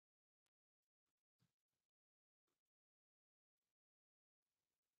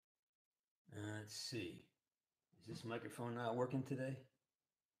Let's see. Is this microphone not working today?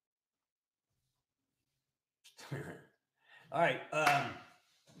 All right. Let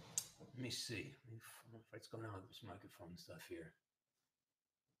me see. What's going on with this microphone stuff here?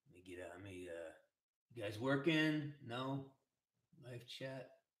 Let me get out. You guys working? No? Live chat?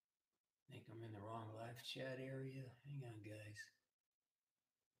 I think I'm in the wrong live chat area. Hang on, guys.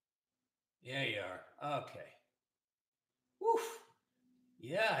 Yeah, you are. Okay. Woof.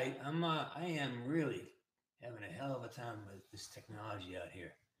 Yeah, I am really having a hell of a time with this technology out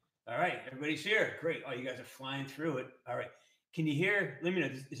here. All right, everybody's here. Great. Oh, you guys are flying through it. All right. Can you hear? Let me know.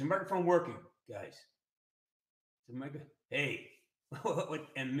 Is the microphone working, guys? Is the microphone? Hey,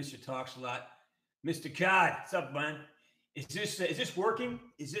 and Mr. Talks a lot. Mr. Cod, what's up, man? Is this working?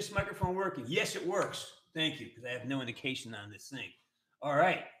 Is this microphone working? Yes, it works. Thank you, because I have no indication on this thing. All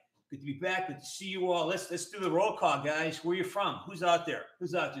right. Good to be back. Good to see you all. Let's do the roll call, guys. Where you from? Who's out there?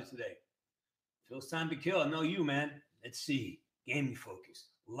 Who's out there today? Phil's time to kill. I know you, man. Let's see. Gaming focus.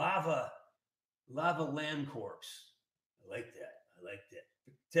 Lava Lamb Corpse. I like that. I like that.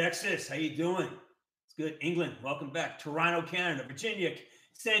 Texas, how you doing? It's good. England, welcome back. Toronto, Canada. Virginia,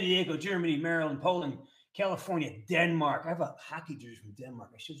 San Diego, Germany, Maryland, Poland, California, Denmark. I have a hockey jersey from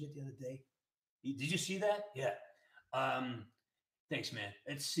Denmark. I showed you it the other day. Did you see that? Yeah. Thanks, man.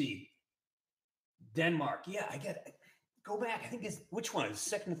 Let's see. Denmark. Yeah, I got it. Go back. I think it's which one? The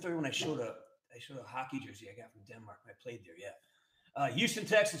second and third one I showed a hockey jersey I got from Denmark. I played there. Yeah. Houston,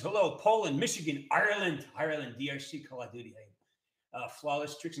 Texas. Hello. Poland, Michigan, Ireland, DRC, Call of Duty.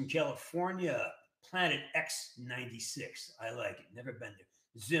 Flawless Tricks in California. Planet X96. I like it. Never been there.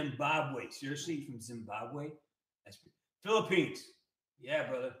 Zimbabwe. Seriously, from Zimbabwe? That's Philippines. Yeah,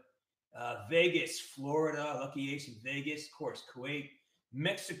 brother. Vegas, Florida. Lucky Ace in Vegas. Of course, Kuwait.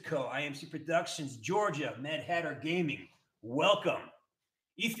 Mexico. IMC Productions. Georgia. Mad Hatter Gaming. Welcome.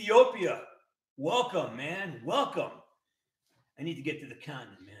 Ethiopia. Welcome, man. Welcome. I need to get to the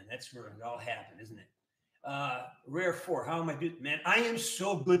continent, man. That's where it all happened, isn't it? Rare 4. How am I doing, man? I am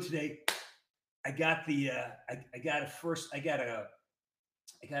so good today. I got a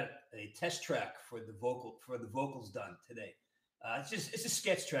test track for the vocals done today. It's a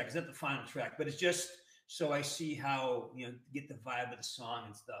sketch track. It's not the final track, but it's just so I see how get the vibe of the song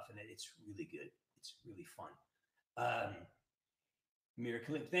and stuff, and it's really good. It's really fun.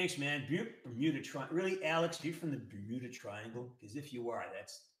 Miracle, thanks, man. Bermuda Triangle. Really, Alex? You're from the Bermuda Triangle? Because if you are,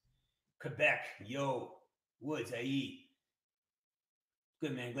 that's Quebec. Yo, Woods, IE.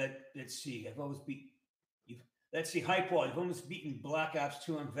 Good, man. Let's see. I've always beat you. Let's see. Hype Wall. You've almost beaten Black Ops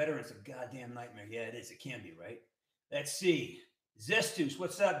 2 on Veterans. A goddamn nightmare. Yeah, it is. It can be, right? Let's see. Zestus,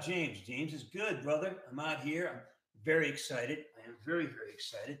 what's up, James? James is good, brother. I'm out here. I'm very excited. I am very, very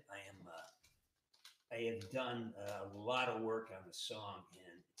excited. I have done a lot of work on the song,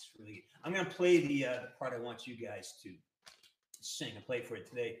 and it's really. I'm going to play the part I want you guys to sing. I'll play it for you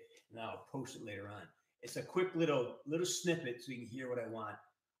today, and I'll post it later on. It's a quick little snippet so you can hear what I want,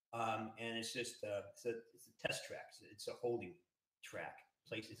 and it's just it's a test track. It's a holding track.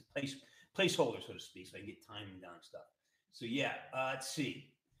 It's a placeholder, so to speak, so I can get timing down stuff. So yeah, let's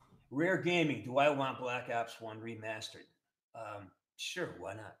see. Rare Gaming. Do I want Black Ops 1 remastered? Sure,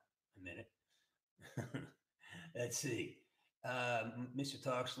 why not? A minute. Let's see. Mr.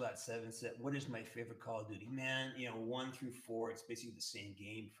 Talkslot 7 said, "What is my favorite Call of Duty?" Man, 1 through 4. It's basically the same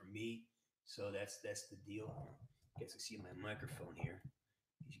game for me. So that's the deal. I guess I see my microphone here.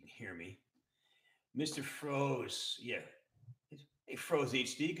 You can hear me. Mr. Froze. Yeah. Hey, Froze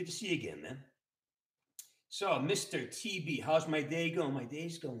HD. Good to see you again, man. So, Mr. TB, how's my day going? My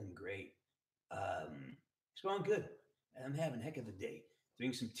day's going great. It's going good. I'm having a heck of a day.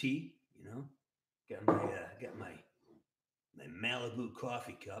 Doing some tea, Got my Malibu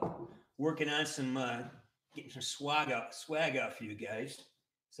coffee cup. Working on some getting some swag out for you guys.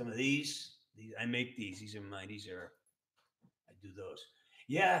 Some of these I make these. These are mine. I do those.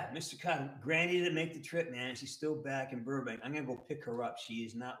 Yeah, Mr. Cotton, Granny didn't make the trip, man. She's still back in Burbank. I'm gonna go pick her up. She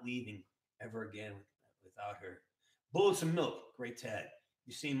is not leaving ever again without her. Bullets of Milk, great tag.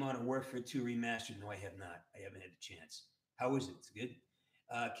 You seen Modern Warfare 2 remastered? No, I have not. I haven't had a chance. How is it? It's good.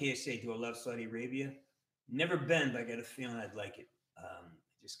 KSA, do I love Saudi Arabia? Never been, but I got a feeling I'd like it. I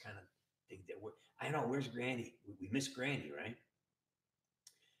just kind of think that I know, where's Granny? We miss Granny, right?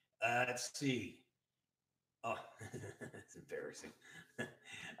 Let's see. Oh, it's embarrassing.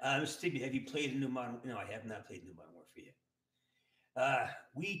 Stevie, have you played a new Modern? No, I have not played new Modern Warfare yet.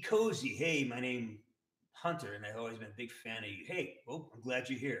 We Cozy. Hey, my name Hunter, and I've always been a big fan of you. Hey, well, I'm glad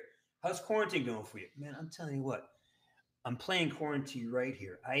you're here. How's quarantine going for you? Man, I'm telling you what. I'm playing quarantine right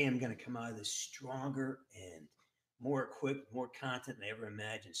here. I am going to come out of this stronger and more equipped, more content than I ever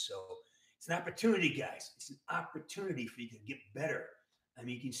imagined. So It's an opportunity, guys. It's an opportunity for you to get better. I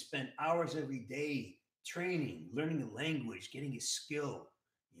mean, you can spend hours every day training, learning a language, getting a skill.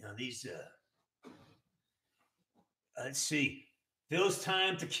 You know, let's see. Phil's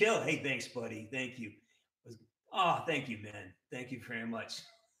time to kill. Hey, thanks, buddy. Thank you. Oh, thank you, man. Thank you very much.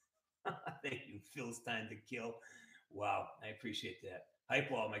 Thank you. Phil's time to kill. Wow, I appreciate that.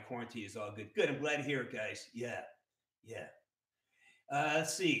 Hype wall, my quarantine is all good. Good. I'm glad to hear it, guys. Yeah. Yeah.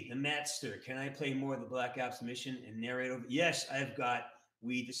 Let's see. The Matster. Can I play more of the Black Ops mission and narrate over? Yes,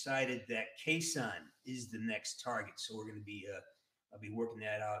 we decided that Kason is the next target. So we're going to be, I'll be working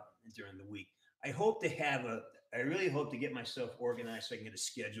that out during the week. I really hope to get myself organized so I can get a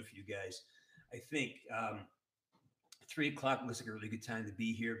schedule for you guys. I think 3 o'clock looks like a really good time to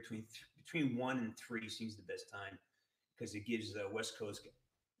be here. Between 1 and 3 seems the best time because it gives the West Coast.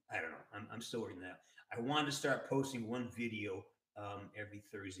 I don't know. I'm still working that. I wanted to start posting one video every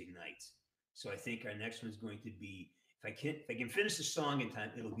Thursday night. So I think our next one is going to be if I can finish the song in time,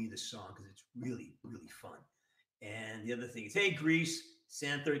 it'll be the song because it's really really fun. And the other thing is, hey Grease,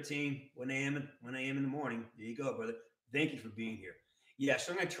 San 13, 1 a.m. in the morning. There you go, brother. Thank you for being here. Yeah,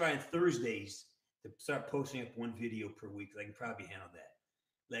 so I'm gonna try on Thursdays to start posting up one video per week. I can probably handle that.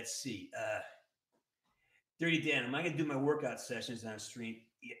 Let's see. Dirty Dan, am I gonna do my workout sessions on stream?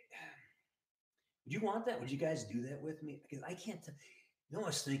 Yeah. Would you want that? Would you guys do that with me? Because I can't. No, I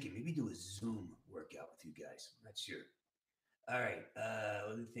was thinking maybe do a Zoom workout with you guys. I'm not sure. All right.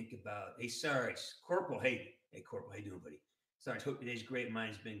 Let me think about. Hey, Sarge, Corporal. Hey, Corporal. How you doing, buddy? Sarge, hope your day's great.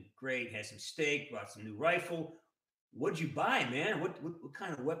 Mine's been great. Had some steak. Bought some new rifle. What'd you buy, man? What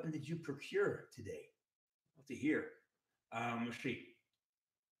kind of weapon did you procure today? Love to hear. Let's see.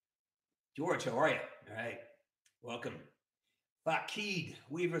 George, how are you? All right. Welcome. Fakid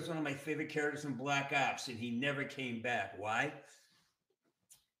Weaver is one of my favorite characters in Black Ops, and he never came back. Why?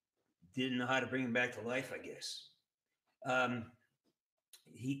 Didn't know how to bring him back to life, I guess.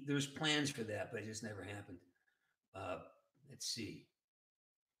 There's plans for that, but it just never happened. Let's see.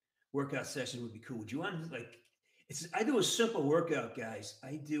 Workout session would be cool. Would you want I do a simple workout, guys.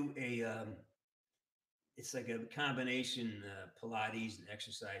 I do it's like a combination Pilates and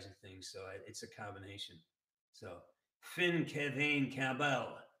exercise and things. So it's a combination. So Finn Kevin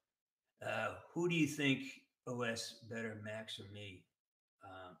Cabell. Who do you think OS better, Max or me?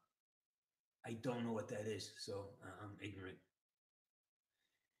 I don't know what that is, so I'm ignorant.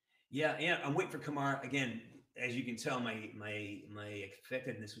 Yeah, I'm waiting for Kamar again. As you can tell, my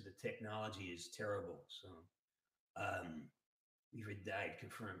effectiveness with the technology is terrible. So, Weaver died.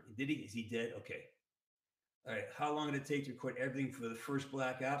 Confirmed. Is he dead? Okay. All right. How long did it take to record everything for the first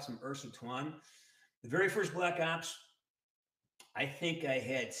Black Ops from Ursula Twan? The very first Black Ops, I think I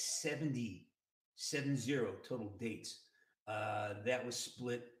had 70 total dates. That was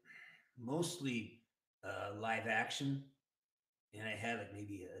split mostly live action, and I had like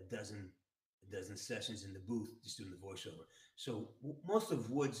maybe a dozen sessions in the booth just doing the voiceover. So most of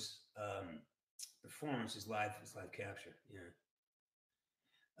Wood's performance is live capture.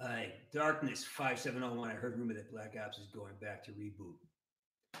 Yeah. Darkness 5701. I heard rumor that Black Ops is going back to reboot.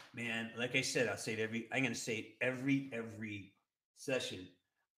 Man, like I said, I'm gonna say it every session.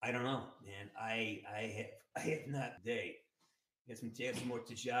 I don't know, man. I have not today. Got some more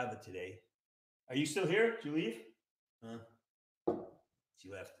to Java today. Are you still here? Did you leave? She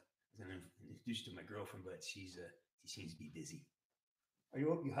left. I was gonna introduce you to my girlfriend, but she seems to be busy. Are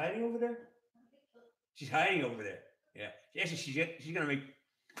you hiding over there? She's hiding over there. Yeah. Actually, she's gonna make.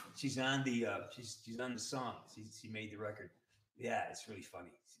 She's on the she's on the song. She made the record. Yeah, it's really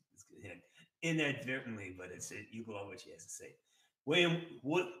funny. It's inadvertently, but you go over what she has to say. William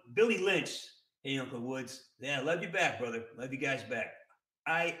Wood, Billy Lynch. Hey, Uncle Woods. Yeah, love you back, brother. Love you guys back.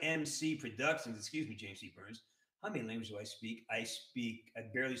 IMC Productions. Excuse me, James C. Burns. How many languages do I speak? I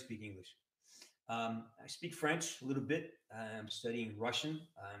barely speak English. I speak French a little bit. I'm studying Russian.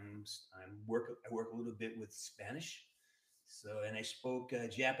 I work a little bit with Spanish. So, and I spoke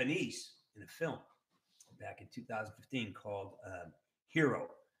Japanese in a film back in 2015 called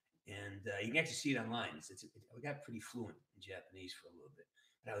Hero. And you can actually see it online. I got pretty fluent in Japanese for a little bit,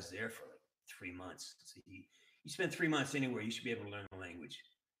 but I was there for like 3 months. So you spend 3 months anywhere, you should be able to learn the language.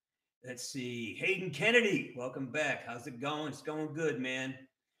 Let's see. Hayden Kennedy, welcome back. How's it going? It's going good, man.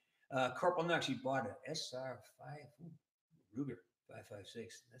 Corporal Knox, you bought an SR5 Ruger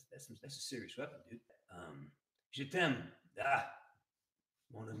 5.56. That's a serious weapon, dude. Je t'aime.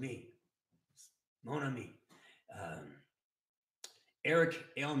 Mon ami. Mon ami. Eric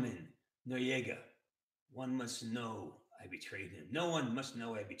Ailman Noriega. One must know I betrayed him. No one must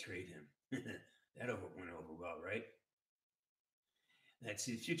know I betrayed him. That went over well, right? Let's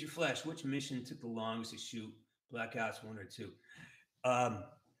see. Future Flash. Which mission took the longest to shoot? Black Ops 1 or 2? Um,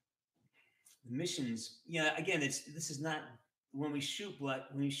 the missions. Yeah. Again, this is not when we shoot black.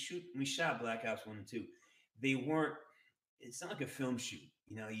 When we shot Black Ops 1 and 2. They weren't. It's not like a film shoot.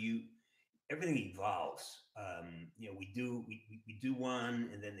 You everything evolves. We do one,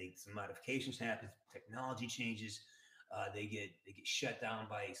 and then some modifications happen. Technology changes. They get shut down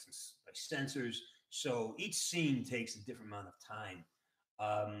by sensors. So each scene takes a different amount of time,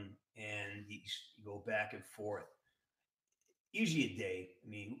 and you go back and forth. Usually a day. I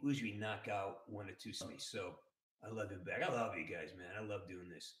mean, usually knock out 1 or 2 zombies. So I love you back. I love you guys, man. I love doing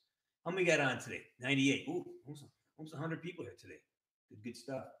this. How many got on today? 98. Ooh, almost 100 people here today. Good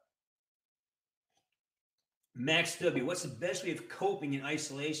stuff. Max W, what's the best way of coping in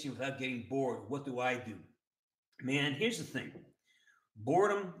isolation without getting bored? What do I do? Man, here's the thing.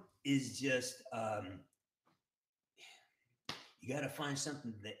 Boredom is just you got to find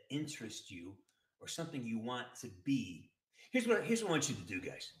something that interests you or something you want to be. Here's what I want you to do,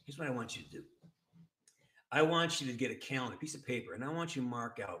 guys. Here's what I want you to do. I want you to get a calendar, piece of paper, and I want you to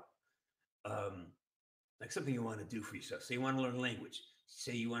mark out um, like something you want to do for yourself. Say you want to learn language.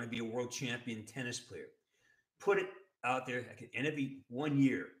 Say you want to be a world champion tennis player. Put it out there, and every 1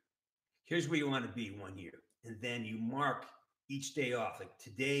 year, here's where you want to be 1 year. And then you mark each day off. Like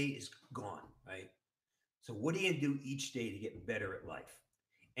today is gone, right? So what are you gonna do each day to get better at life?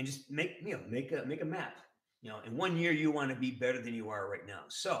 And just make a map. In 1 year you want to be better than you are right now.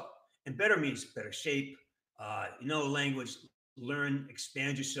 So, and better means better shape. Language, learn,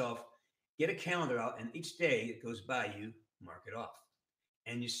 expand yourself. Get a calendar out, and each day it goes by, you mark it off,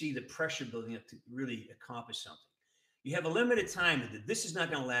 and you see the pressure building up to really accomplish something. You have a limited time. This is not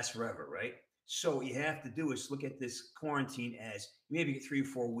going to last forever, right? So what you have to do is look at this quarantine as maybe 3 or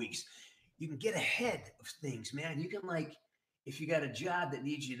 4 weeks. You can get ahead of things, man. You can if you got a job that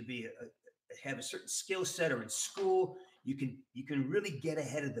needs you to have a certain skill set, or in school, you can really get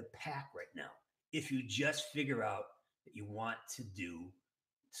ahead of the pack right now if you just figure out that you want to do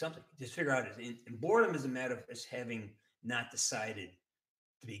something. Just figure out it. And boredom is a matter of us having not decided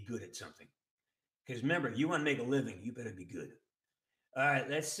to be good at something. Because remember, you want to make a living, you better be good. All right,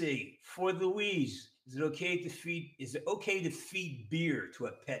 let's see. For Louise, is it okay to feed beer to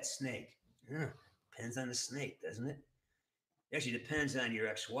a pet snake? Depends on the snake, doesn't it? Actually, depends on your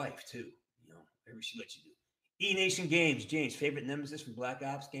ex-wife too. Maybe she lets you do. E Nation Games, James, favorite nemesis from Black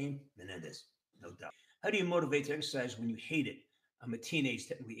Ops game? Menendez, no doubt. How do you motivate to exercise when you hate it? I'm a teenage,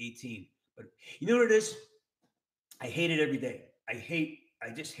 technically 18, but you know what it is? I hate it every day. I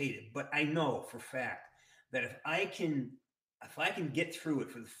just hate it. But I know for a fact that if I can get through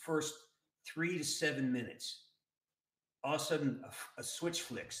it for the first 3 to 7 minutes, all of a sudden a switch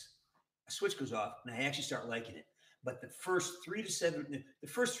flicks, a switch goes off, and I actually start liking it. But the first 3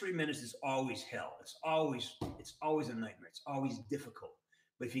 minutes is always hell. It's always a nightmare. It's always difficult.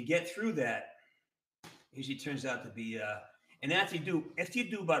 But if you get through that, it usually turns out to be. And after you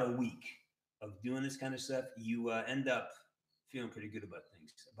do about a week of doing this kind of stuff, you end up feeling pretty good about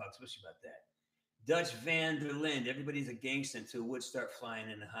things, especially about that. Dutch Van der Linde, everybody's a gangster until wood start flying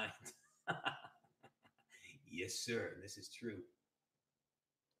in the hind. Yes, sir. This is true.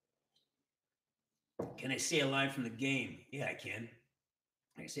 Can I say a line from the game? Yeah, I can.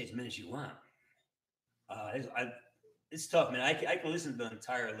 I can say as many as you want. It's tough, man. I can listen to the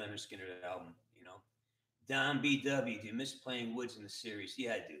entire Leonard Skinner album. Don BW, do you miss playing Woods in the series?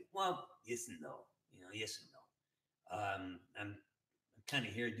 Yeah, I do. Well, yes and no. Yes and no. I'm kind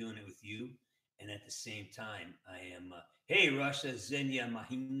of here doing it with you, and at the same time, I am. Hey, Russia, Zenya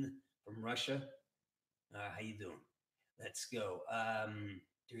Mahin from Russia. How you doing? Let's go.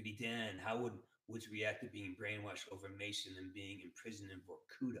 Dirty Dan, how would Woods react to being brainwashed over Mason and being imprisoned in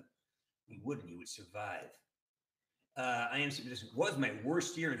Vorkuta? He wouldn't. He would survive. I am. This was my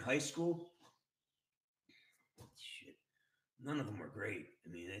worst year in high school. Shit, none of them were great. I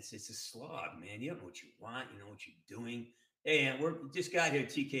mean, it's a slog, man. You don't know what you want. You know what you're doing. Hey, we're just got here,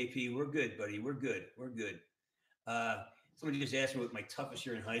 TKP. We're good, buddy. We're good. We're good. Somebody just asked me what my toughest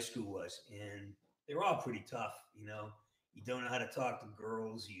year in high school was, and they were all pretty tough. You don't know how to talk to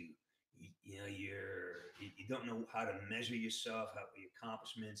girls. You don't know how to measure yourself, how your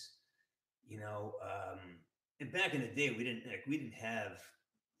accomplishments. And back in the day, we didn't have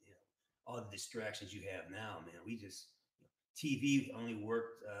all the distractions you have now, man. We just TV only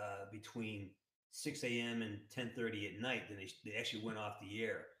worked between 6 a.m. and 10:30 at night. Then they actually went off the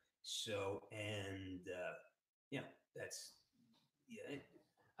air. So that's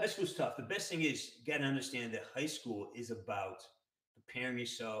high school's tough. The best thing is you got to understand that high school is about preparing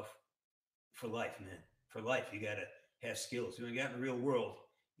yourself for life, man. For life, you have skills. When you get in the real world,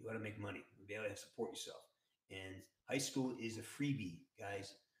 you got to make money. You be able to support yourself. And high school is a freebie,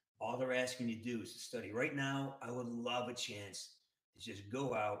 guys. All they're asking you to do is to study. Right now, I would love a chance to just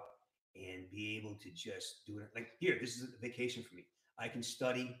go out and be able to just do it. Like here, this is a vacation for me. I can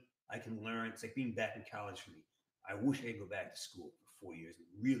study, I can learn. It's like being back in college for me. I wish I could go back to school for 4 years and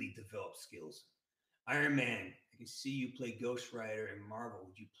really develop skills. Iron Man, I can see you play Ghost Rider and Marvel.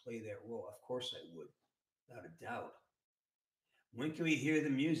 Would you play that role? Of course I would, without a doubt. When can we hear the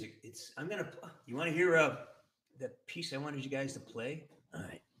music? It's I'm gonna. You want to hear that piece I wanted you guys to play? All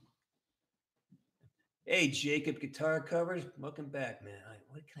right. Hey, Jacob, guitar covers. Welcome back, man.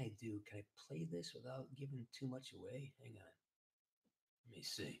 What can I do? Can I play this without giving too much away? Hang on. Let me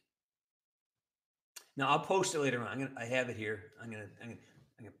see. Now I'll post it later on. I have it here. I'm gonna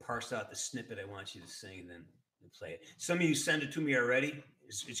parse out the snippet I want you to sing and then play it. Some of you send it to me already.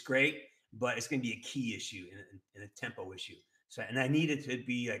 It's great, but it's gonna be a key issue and a tempo issue. So and I need it to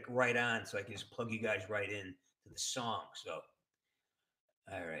be like right on so I can just plug you guys right in to the song. So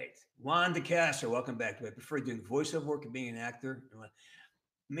all right. Juan DeCastro, welcome back. Do I prefer doing voiceover work and being an actor?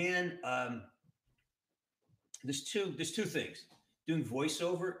 Man, there's two things. Doing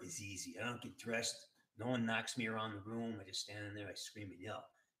voiceover is easy. I don't get dressed. No one knocks me around the room. I just stand in there. I scream and yell.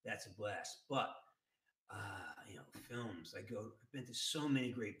 That's a blast. But films. I've been to so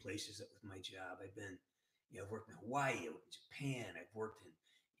many great places with my job. I've worked in Hawaii, I've worked in Japan, I've worked in,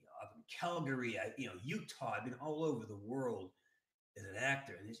 up in Calgary, Utah. I've been all over the world as an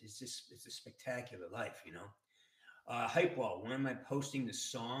actor, and it's a spectacular life. Hype Wall. When am I posting the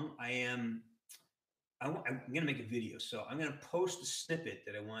song? I'm going to make a video. So I'm going to post a snippet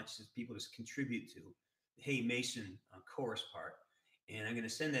that I want people to contribute to the Hey Mason chorus part. And I'm going to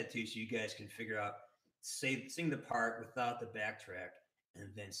send that to you so you guys can figure out, sing the part without the backtrack and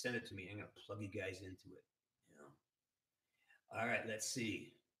then send it to me. I'm going to plug you guys into it. All right, let's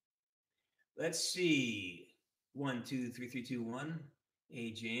see. Let's see. 1, 2, 3, 3, 2, 1.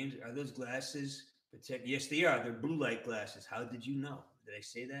 Hey, James, are those glasses protect? Yes, they are. They're blue light glasses. How did you know? Did I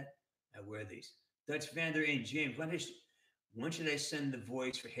say that? I wear these. Dutch Vander and James, when should I send the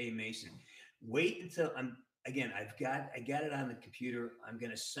voice for Hey Mason? Wait until I got it on the computer. I'm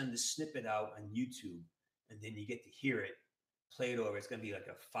gonna send the snippet out on YouTube, and then you get to hear it, play it over. It's gonna be like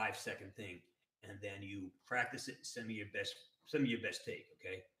a 5-second thing, and then you practice it and send me your best take,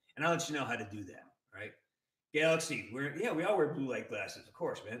 okay? And I'll let you know how to do that, right? Galaxy, we all wear blue light glasses, of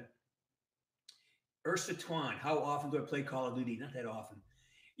course, man. Ursa Twan, how often do I play Call of Duty? Not that often.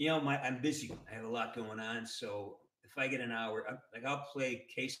 I'm busy. I have a lot going on. So if I get an hour, I'll play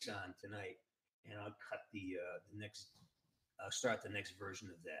Kson tonight, and I'll cut the next. I'll start the next version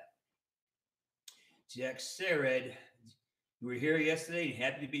of that. Jack Sered, you were here yesterday. And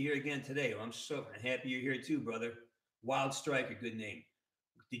happy to be here again today. Well, I'm so happy you're here too, brother. Wild Striker, good name.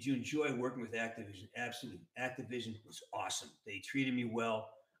 Did you enjoy working with Activision? Absolutely. Activision was awesome. They treated me well.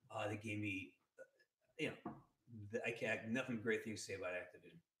 They gave me, I can't nothing great things to say about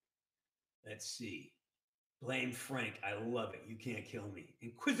Activision. Let's see. Blame Frank. I love it. You can't kill me.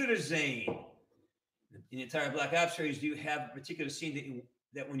 Inquisitor Zane. In the entire Black Ops series, do you have a particular scene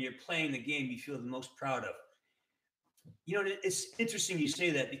that when you're playing the game, you feel the most proud of? It's interesting you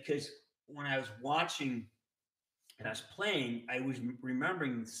say that because when I was watching and I was playing, I was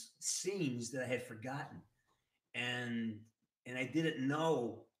remembering scenes that I had forgotten. And I didn't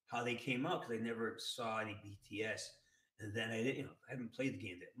know how they came out because I never saw any BTS. And then I didn't, I haven't played the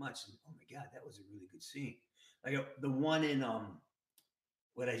game that much. And oh my God, that was a really good scene. Like the one in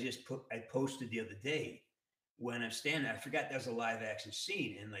what I posted the other day when I'm standing, I forgot that was a live action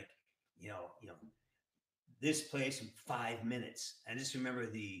scene. And like, this place in 5 minutes. I just remember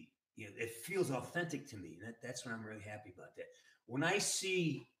it feels authentic to me. That's what I'm really happy about that. When I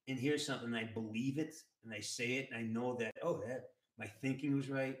see and hear something, I believe it and I say it and I know that, that my thinking was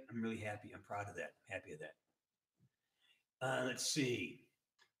right. I'm really happy. I'm proud of that. I'm happy of that. Let's see.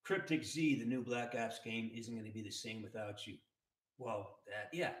 Cryptic Z, the new Black Ops game isn't going to be the same without you. Well,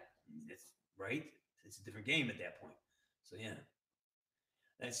 that's right. It's a different game at that point. So yeah.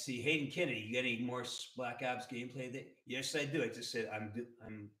 Let's see, Hayden Kennedy. You got any more Black Ops gameplay? Yes, I do. I just said I've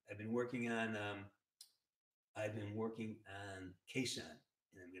been working on Kson,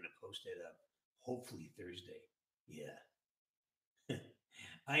 and I'm going to post it up hopefully Thursday. Yeah.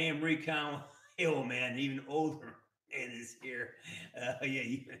 I am Recon. Oh man, even older man is here.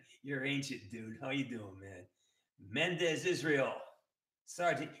 You're ancient, dude. How you doing, man? Mendez Israel.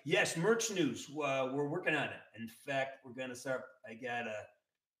 Sergeant. Yes, merch news. We're working on it. In fact, we're going to start.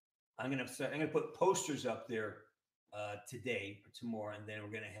 I'm going to put posters up there today or tomorrow, and then we're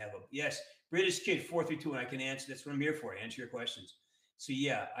gonna have a yes, British Kid 432, and I can answer. That's what I'm here for. Answer your questions. So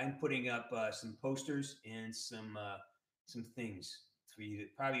yeah, I'm putting up some posters and some things for you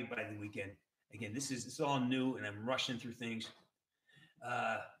probably by the weekend. Again, it's all new, and I'm rushing through things.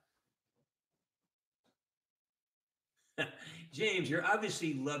 Uh, James, you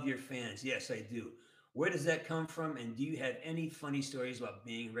obviously love your fans. Yes, I do. Where does that come from? And do you have any funny stories about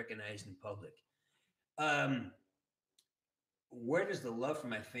being recognized in public? Um, where does the love for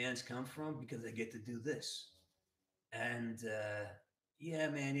my fans come from? Because I get to do this. And yeah,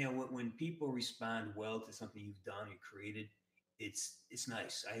 man, when people respond well to something you've done or created, it's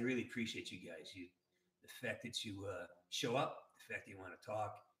nice. I really appreciate you guys. The fact that you show up, the fact that you want to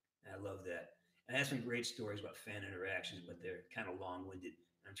talk, and I love that. And I have some great stories about fan interactions, but they're kind of long winded.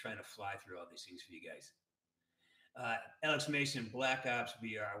 I'm trying to fly through all these things for you guys. Alex Mason, Black Ops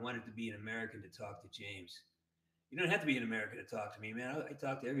BR. I wanted to be an American to talk to James. You don't have to be an American to talk to me, man. I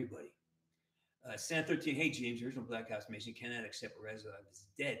talk to everybody. San 13, hey James, original Black Ops Mason cannot accept Reza is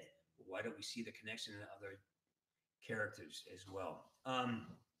dead. Why don't we see the connection in other characters as well?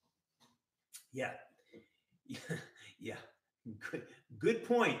 Yeah, yeah, yeah. Good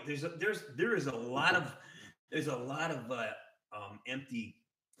point. There's a lot of empty,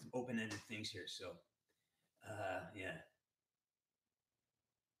 open ended things here. So, yeah.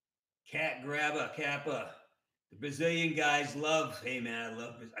 Cat grabber, Kappa. The Brazilian guys love. Hey man, I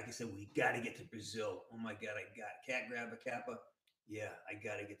love. Like I said, we got to get to Brazil. Oh my god, I got cat grabber, Kappa. Yeah, I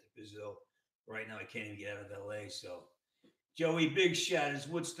got to get to Brazil. Right now, I can't even get out of LA. So Joey Big Shot is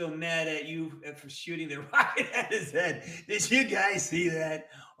Wood still mad at you for shooting the rocket at his head. Did you guys see that?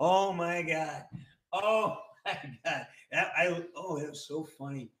 Oh my god. Oh my god. Oh, that was so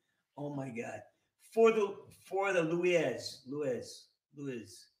funny. Oh my god. For the Luis.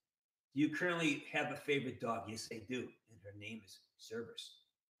 Do you currently have a favorite dog? Yes, I do. And her name is Cerberus.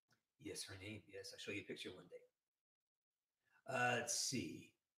 Yes, her name. Yes, I'll show you a picture one day. Let's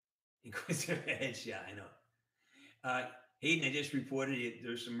see. Inquisitor Headshot. I know. Uh, Hayden, I just reported it.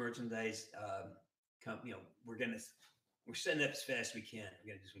 There's some merchandise. We're setting up as fast as we can.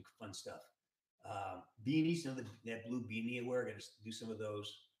 We're gonna do some fun stuff. Beanies, that blue beanie I wear. Gonna do some of those.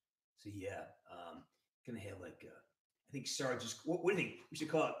 So yeah, gonna have like I think Sarge's. What do you think? We should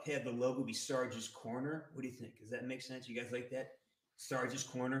call it. Have the logo be Sarge's Corner. What do you think? Does that make sense? You guys like that? Sarge's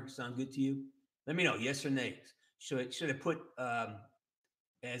Corner sound good to you? Let me know. Yes or nay. Should I put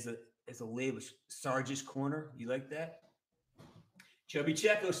as a label Sarge's Corner? You like that? Chubby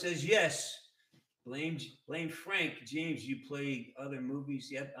Checo says yes. Blame Frank James. You played other movies.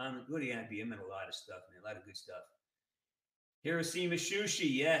 Yep, I'm good. Yeah, I'm in a lot of stuff, man. A lot of good stuff. Hiroshima Shushi.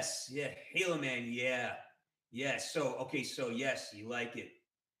 Yes, yeah. Halo Man. Yeah, yes. So okay, so yes, you like it.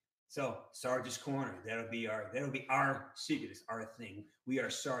 So Sarge's Corner. That'll be our secret. It's our thing. We are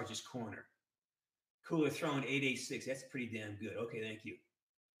Sarge's Corner. Cooler Throne 886. That's pretty damn good. Okay, thank you.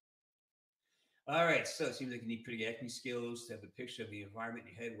 All right, so it seems like you need pretty acting skills to have a picture of the environment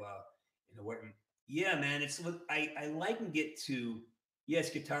in your head while in the work. Yeah, man, I like and get to. Yes,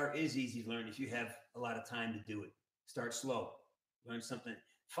 guitar is easy to learn if you have a lot of time to do it. Start slow, learn something.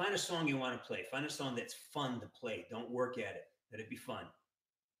 Find a song you want to play. Find a song that's fun to play. Don't work at it. Let it be fun.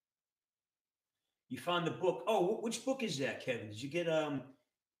 You found the book. Oh, which book is that, Kevin? Did you get Zen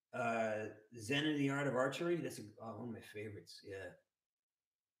and the Art of Archery? That's one of my favorites. Yeah.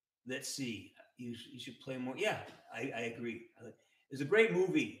 Let's see. You should play more. Yeah, I agree. There's a great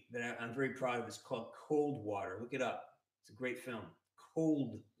movie that I'm very proud of. It's called Cold Water. Look it up. It's a great film.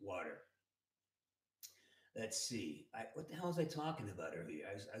 Cold Water. Let's see. What the hell was I talking about earlier?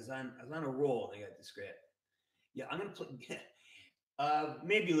 I was on a roll. I got distracted. Yeah, I'm gonna play.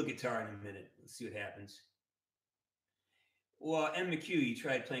 Maybe look guitar in a minute. Let's see what happens. Well, M. McHugh, you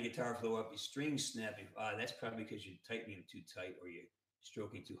tried playing guitar for the while, your strings snapping. That's probably because you're tightening them too tight or you're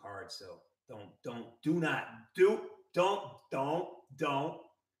stroking too hard. So do not, don't.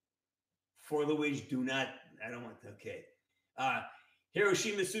 For Louise, do not. I don't want. Okay.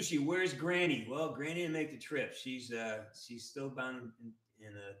 Hiroshima Sushi. Where's Granny? Well, Granny didn't make the trip. She's still bound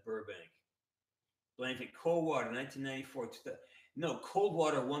in Burbank. Blanket Cold Water, 1994. No, Cold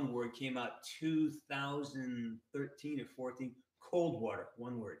Water, one word, came out 2013 or 14. Cold Water,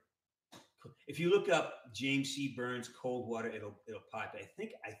 one word. If you look up James C. Burns Cold Water, it'll pop. I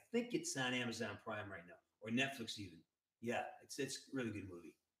think it's on Amazon Prime right now or Netflix even. Yeah, it's a really good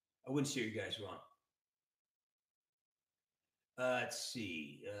movie. I wouldn't steer you guys wrong. Let's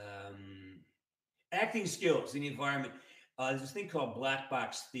see. Acting skills in the environment. There's this thing called black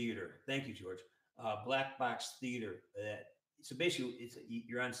box theater. Thank you, George. Black box theater. So basically,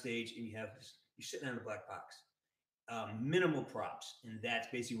 you're on stage and you're sitting on a black box. minimal props, and that's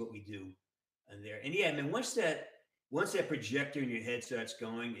basically what we do in there. And yeah, I mean, once that projector in your head starts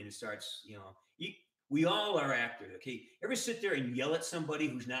going and it starts, we all are actors. Okay, ever sit there and yell at somebody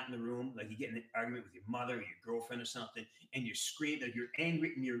who's not in the room, like you get in an argument with your mother or your girlfriend or something, and you're screaming, like you're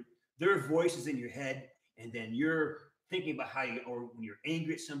angry, and their voice is in your head, and then you're thinking about how you, or when you're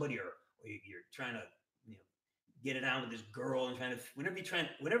angry at somebody, or you're trying to, you know, get it on with this girl and trying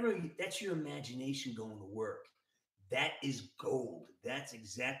to, that's your imagination going to work. That is gold. That's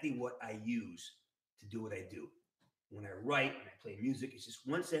exactly what I use to do what I do. When I write, when I play music, it's just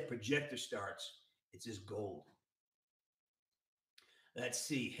once that projector starts, it's just gold. Let's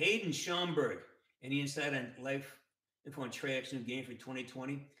see. Hayden Schomburg. Any insight on life info on Treyarch's new game for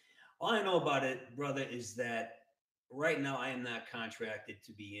 2020? All I know about it, brother, is that right now I am not contracted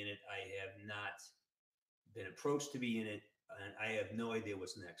to be in it. I have not been approached to be in it, and I have no idea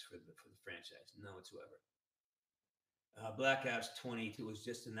what's next for the franchise, none whatsoever. Black Ops 22 was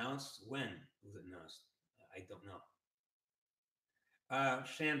just announced. When was it announced? I don't know.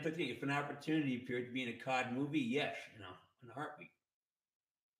 Sam 15, if an opportunity appeared to be in a COD movie, yes, in a heartbeat.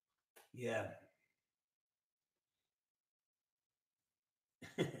 Yeah.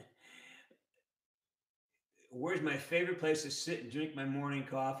 Where's my favorite place to sit and drink my morning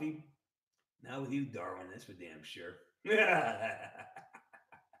coffee? Not with you, Darwin. That's for damn sure.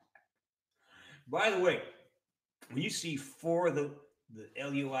 By the way, when you see for the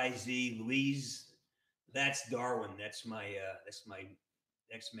Luiz, Louise, that's Darwin. That's my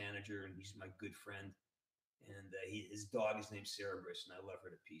ex-manager, and he's my good friend. And his dog is named Cerberus, and I love her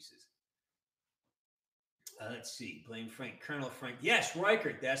to pieces. Let's see. Blame Frank. Colonel Frank. Yes,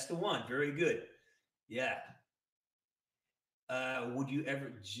 Reichert. That's the one. Very good. Yeah. Would you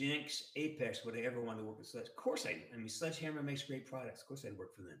ever jinx Apex? Would I ever want to work with Sledge? Of course I do. I mean, Sledgehammer makes great products. Of course I'd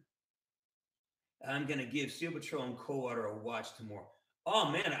work for them. I'm going to give Steel Patrol and Coldwater a watch tomorrow. Oh,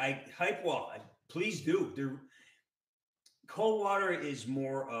 man. Please do. Coldwater is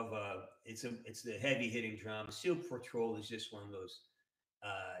more of it's the heavy hitting drama. Steel Patrol is just one of those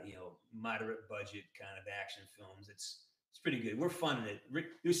moderate budget kind of action films. It's pretty good. We're fun in it.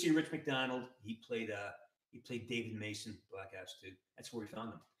 You see Rich McDonald. He played David Mason, Black Ops 2. That's where we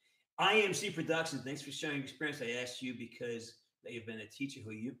found him. IMC Productions. Thanks for sharing your experience. I asked you because you've been a teacher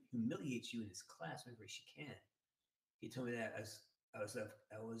who humiliates you in his class whenever she can. He told me that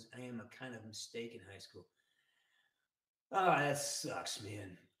I am a kind of mistake in high school. Oh, that sucks,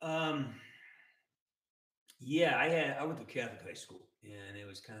 man. Yeah, I went to Catholic high school, and it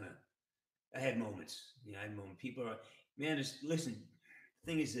was kind of, I had moments. I had moments. People are, man, just listen.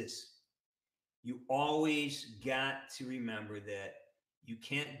 The thing is this: you always got to remember that you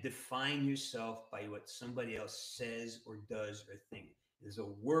can't define yourself by what somebody else says or does or thinks. There's a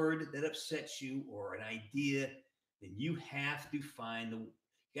word that upsets you or an idea, then you have to you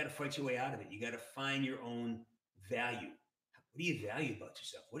got to fight your way out of it. You got to find your own value. What do you value about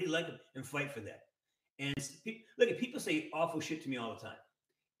yourself? What do you like? And fight for that. And look, people say awful shit to me all the time.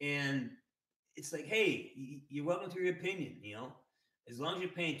 And it's like, hey, you're welcome to your opinion, As long as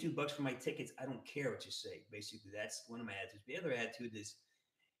you're paying $2 for my tickets, I don't care what you say. Basically, that's one of my attitudes. The other attitude is,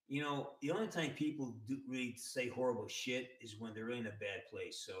 the only time people do really say horrible shit is when they're really in a bad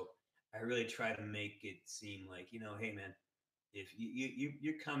place. So I really try to make it seem like, hey, man, if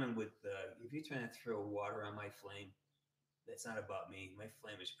you're coming with, if you're trying to throw water on my flame, that's not about me. My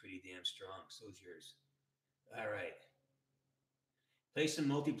flame is pretty damn strong. So is yours. All right. Play some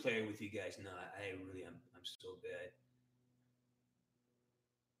multiplayer with you guys. No, I really am. I'm so bad.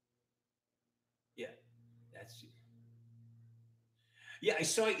 Yeah, that's. Yeah, I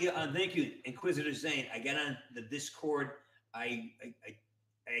saw you. Thank you, Inquisitor Zane. I got on the Discord. I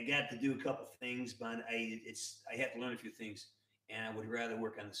got to do a couple things, but I have to learn a few things, and I would rather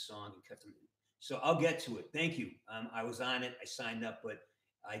work on the song and cut them. So I'll get to it. Thank you. I was on it. I signed up, but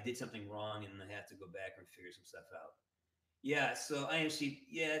I did something wrong, and I have to go back and figure some stuff out. Yeah. So IMC.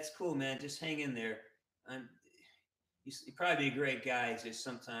 Yeah, it's cool, man. Just hang in there. You're probably a great guy. It's just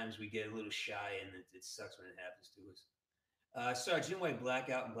sometimes we get a little shy, and it sucks when it happens to us. Sarge, you know why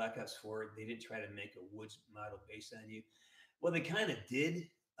Blackout and Black Ops 4, they didn't try to make a Woods model based on you? Well, they kind of did.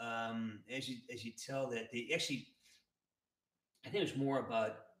 As you tell that they actually, I think it was more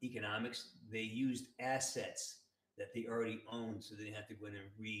about economics. They used assets that they already owned, so they didn't have to go in and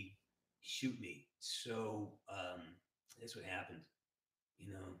reshoot me. So that's what happened.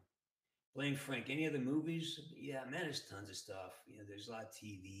 Blame Frank. Any other movies? Yeah, man, there's tons of stuff. There's a lot of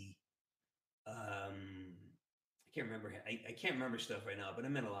TV. I can't remember. I can't remember stuff right now, but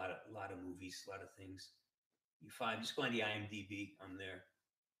I'm in a lot of movies, a lot of things. Just go on the IMDb. I'm there.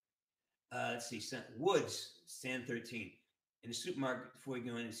 Let's see, Woods, stand 13. In the supermarket before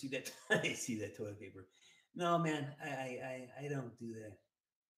you go in and see that, see that toilet paper. No, man, I don't do that.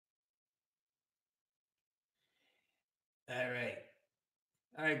 All right.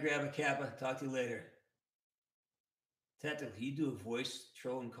 All right, grab a kappa. Talk to you later. Technically, you do a voice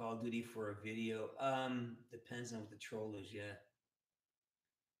troll in Call of Duty for a video. Depends on what the troll is. Yeah.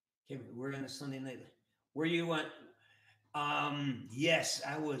 Okay, we're on a Sunday night. Where you want? Yes,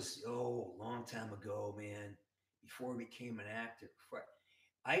 I was. Oh, long time ago, man. Before I became an actor, before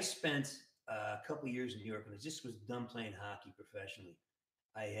I spent a couple of years in New York, and I just was done playing hockey professionally.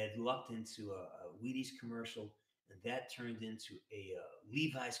 I had lucked into a Wheaties commercial, and that turned into a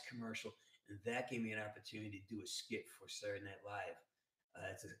Levi's commercial, and that gave me an opportunity to do a skit for Saturday Night Live.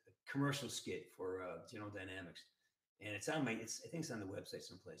 It's a commercial skit for General Dynamics, and it's on my. I think it's on the website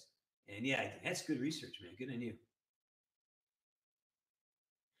someplace. And yeah, that's good research, man. Good on you.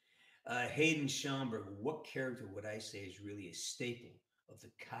 Hayden Schomburg, what character would I say is really a staple of the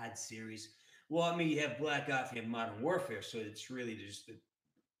COD series? Well, I mean, you have Black Ops, you have Modern Warfare, so it's really just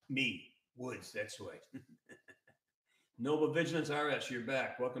me, Woods. That's right. Noble Vigilance RS, you're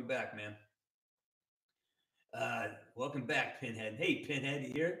back. Welcome back, man. Welcome back, Pinhead. Hey, Pinhead,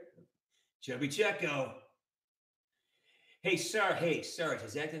 you here? Chubby Checo. Hey, Sarge,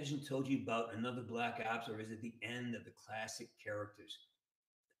 has Activision told you about another Black Ops, or is it the end of the classic characters?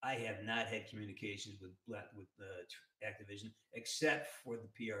 I have not had communications with Activision except for the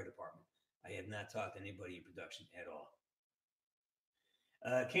PR department. I have not talked to anybody in production at all.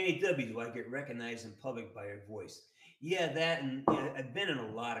 Kenny W, do I get recognized in public by your voice? Yeah, that, and I've been in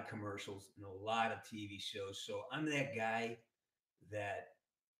a lot of commercials and a lot of TV shows, so I'm that guy that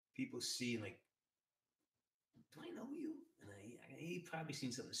people see and like, do I know you? And he probably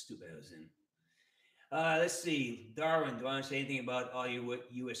seen something stupid I was in. Let's see, Darwin. Do I want to say anything about all your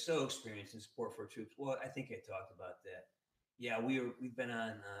USO experience and support for troops? Well, I think I talked about that. Yeah, we've been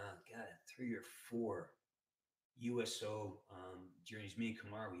on God 3 or 4 USO journeys. Me and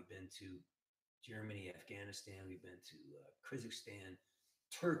Kamar, we've been to Germany, Afghanistan. We've been to Kyrgyzstan,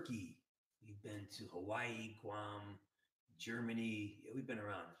 Turkey. We've been to Hawaii, Guam, Germany. Yeah, we've been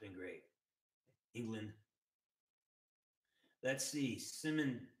around. It's been great. England. Let's see,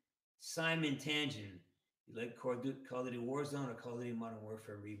 Simon Tangent. You like Call of Duty Warzone or Call of Duty Modern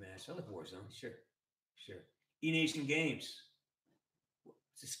Warfare Rematch? I like Warzone. Sure. E Nation Games.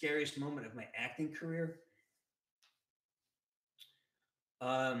 It's the scariest moment of my acting career.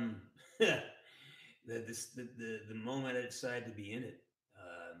 The moment I decided to be in it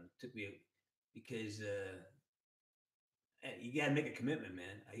took me because you got to make a commitment,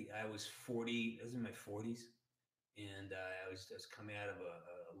 man. I was 40. I was in my 40s, and I was coming out of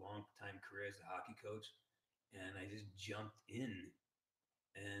a long time career as a hockey coach, and I just jumped in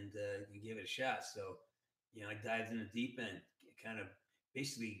and gave it a shot. So, I dived in the deep end, kind of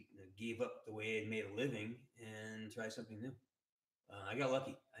basically gave up the way I'd made a living and tried something new. I got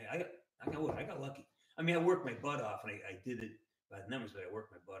lucky. I got lucky. I mean, I worked my butt off, and I did it by the numbers, but I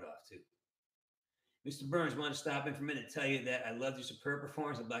worked my butt off too. Mr. Burns, wanted to stop in for a minute and tell you that I loved your superb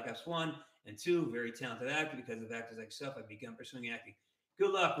performance in Black Ops 1 and 2. Very talented actor. Because of actors like yourself, I've begun pursuing acting.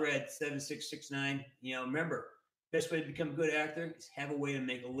 Good luck, Red7669. Remember, best way to become a good actor is have a way to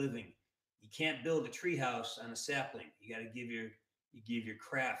make a living. You can't build a treehouse on a sapling. You got to give your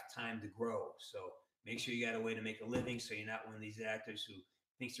craft time to grow. So make sure you got a way to make a living so you're not one of these actors who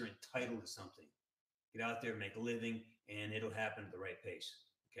thinks they're entitled to something. Get out there, make a living, and it'll happen at the right pace.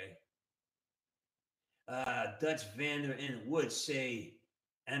 Okay? Dutch Vander in would say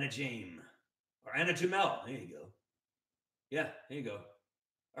Anna Jame or Anna Jamel. There you go. Yeah, there you go.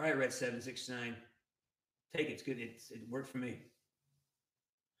 All right, Red769. Take it. It's good. It worked for me.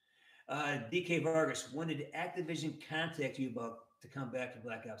 DK Vargas, when did Activision contact you about to come back to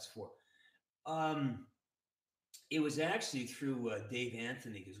Black Ops 4? It was actually through Dave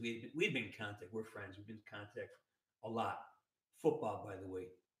Anthony because we'd been in contact. We're friends. We've been in contact a lot. Football, by the way,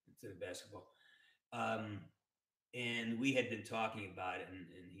 instead of basketball. And we had been talking about it,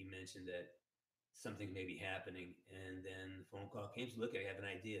 and he mentioned that something may be happening. And then the phone call came. So look, I have an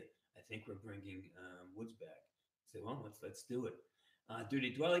idea. I think we're bringing Woods back. I said, well, let's do it.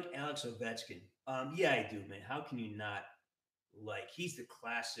 Do I like Alex Ovechkin? Yeah, I do, man. How can you not like? He's the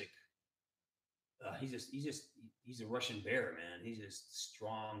classic. He's a Russian bear, man. He's just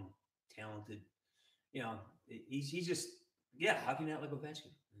strong, talented. He's just How can you not like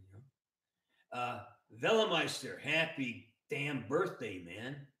Ovechkin? Vellemeister, happy damn birthday,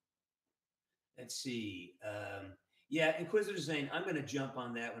 man. Let's see. Inquisitor Zane, I'm going to jump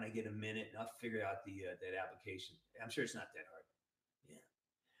on that when I get a minute, and I'll figure out that application. I'm sure it's not that hard.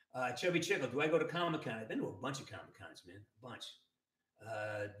 Chubby Chickle, do I go to Comic Con? I've been to a bunch of Comic Cons, man, a bunch.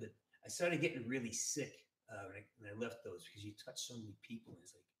 But I started getting really sick when I left those because you touch so many people. And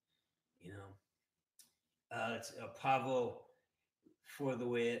it's like, you know, it's Pavel for the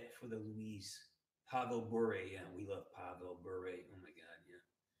Louise. Pavel Bure, yeah, we love Pavel Bure. Oh my God, yeah.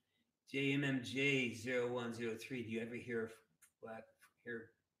 JMMJ0103, do you ever black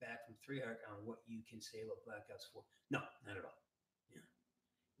hear back from 3 Arc on what you can say about Black Ops 4? No, not at all. Yeah.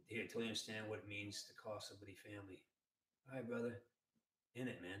 Here, totally understand what it means to call somebody family. All right, brother. In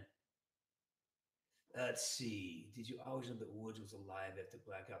it, man. Let's see. Did you always know that Woods was alive after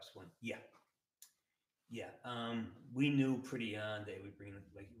Black Ops 1? Yeah. Yeah. We knew pretty on they would bring,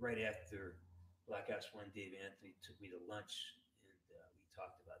 like, right after Black Ops 1, Dave Anthony took me to lunch and we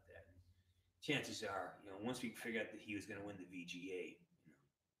talked about that. And chances are, once we figured out that he was going to win the VGA,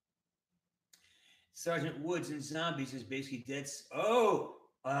 Sergeant Woods and Zombies is basically dead.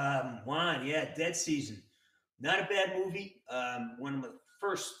 Juan, yeah, Dead Season. Not a bad movie. One of the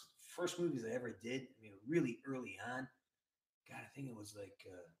first movies I ever did. I mean, really early on. God, I think it was like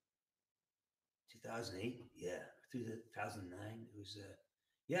 2008. Yeah, 2009. It was.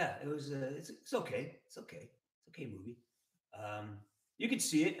 Yeah, it was. It's okay. It's okay. It's okay movie. You can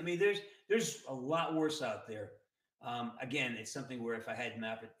see it. I mean, there's a lot worse out there. Again, it's something where if I had an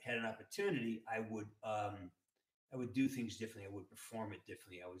opportunity, I would do things differently. I would perform it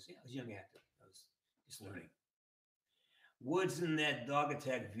differently. I was a young actor. I was just learning. Woods in that dog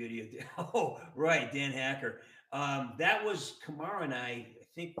attack video. Oh, right, Dan Hacker. That was Kamara and I. I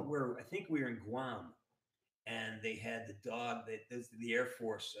think we were in Guam, and they had the dog. The Air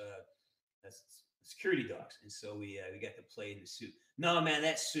Force security dogs, and so we got to play in the suit. No, man,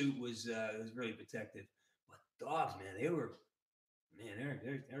 that suit was really protective. But dogs, man, they're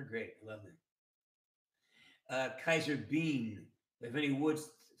great. I love them. Kaiser Bean. If any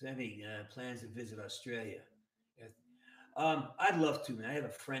plans to visit Australia? I'd love to, man. I have a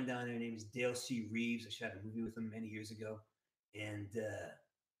friend down there named Dale C. Reeves. I shot a movie with him many years ago, and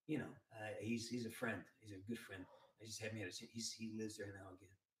he's a friend. He's a good friend. I just haven't had a chance. He lives there now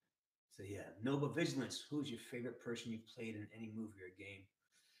again. So yeah, Noble Vigilance. Who's your favorite person you've played in any movie or game?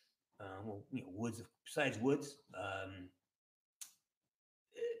 Woods. Besides Woods,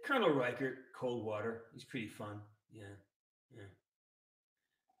 Colonel Riker, Coldwater. He's pretty fun. Yeah, yeah.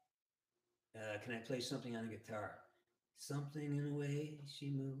 Can I play something on the guitar? Something in the way she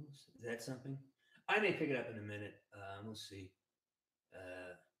moves. Is that something? I may pick it up in a minute. We'll see.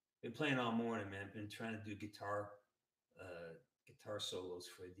 Been playing all morning, man. Been trying to do guitar solos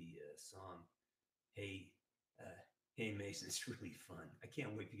for the song. Hey, uh, hey, Mason. It's really fun. I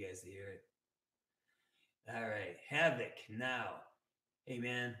can't wait for you guys to hear it. All right, Havoc now. Hey,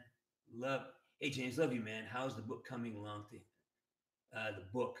 man. Love. Hey, James. Love you, man. How's the book coming along? The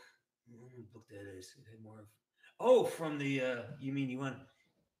book. What book that is? It had more of. Oh, from the. You mean you want?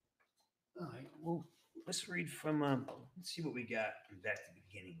 All right. Well, let's read from. Let's see what we got back to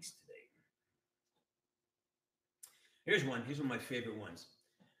beginnings today. Here's one. Here's one of my favorite ones.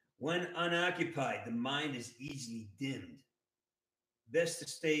 When unoccupied, the mind is easily dimmed. Best to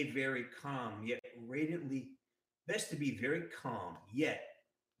stay very calm, yet radiantly. Best to be very calm, yet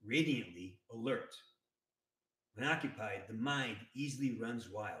radiantly alert. When occupied, the mind easily runs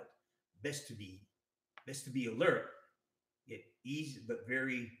wild. Best to be alert, yet easy but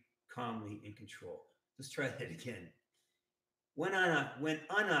very calmly in control. Let's try that again. When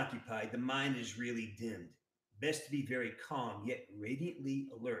unoccupied, the mind is really dimmed. Best to be very calm, yet radiantly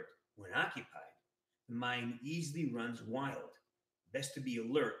alert. When occupied, the mind easily runs wild. Best to be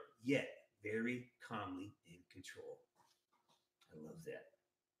alert, yet very calmly in control. I love that.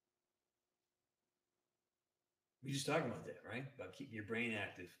 We just talking about that, right? About keeping your brain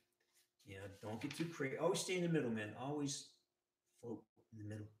active. Don't get too crazy. Always stay in the middle, man. Always float in the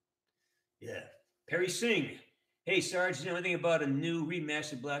middle. Yeah. Perry Singh. Hey, Sarge, you know anything about a new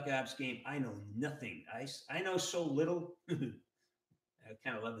remastered Black Ops game? I know nothing. I know so little. I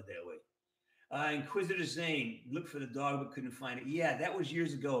kind of love it that way. Inquisitor Zane, look for the dog but couldn't find it. Yeah, that was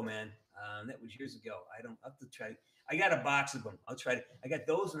years ago, man. That was years ago. I don't have to try. I got a box of them. I'll try to. I got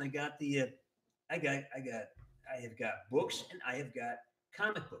those, and I got the. I have got books, and I have got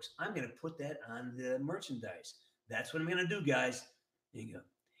comic books. I'm going to put that on the merchandise. That's what I'm going to do, guys. There you go.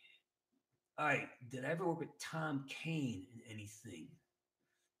 All right. Did I ever work with Tom Kane in anything?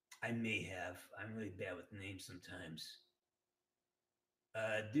 I may have. I'm really bad with names sometimes.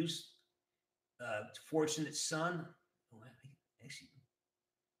 Deuce, Fortunate Son. Oh, actually,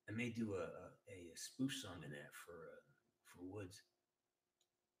 I may do a spoof song in that for Woods.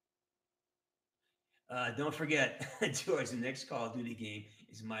 Don't forget, George, the next Call of Duty game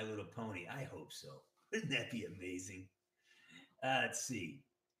is My Little Pony. I hope so. Wouldn't that be amazing? Let's see.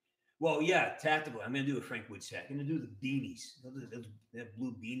 Well, yeah, tactical. I'm gonna do a Frank Woods hat. I'm gonna do the beanies. That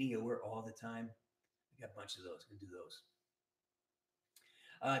blue beanie I wear all the time. I got a bunch of those. I'm gonna do those.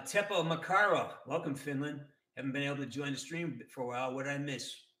 Teppo Makarov, welcome Finland. Haven't been able to join the stream for a while. What did I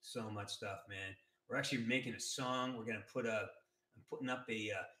miss? So much stuff, man. We're actually making a song. We're gonna put a. I'm putting up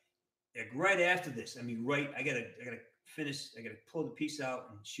a like right after this. I mean, right. I gotta finish. I gotta pull the piece out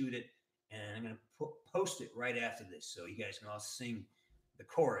and shoot it, and I'm gonna post it right after this, so you guys can all sing the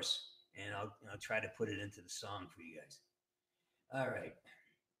chorus, and I'll try to put it into the song for you guys. All right.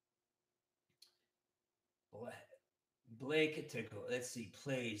 Blake Tickle. Let's see.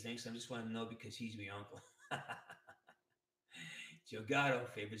 Plays. Thanks. I just want to know because he's my uncle. Joe Gatto,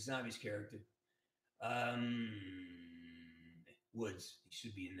 favorite zombies character. Um, Woods. He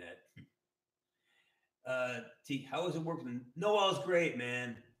should be in that. T, how is it working? Noel's great,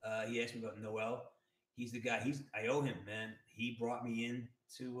 man. He asked me about Noel. He's the guy. I owe him, man. He brought me in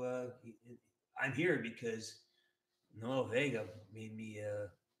to. I'm here because Noel Vega made me.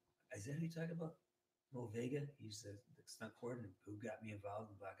 Is that who you talking about? Noel Vega. He's the stunt coordinator who got me involved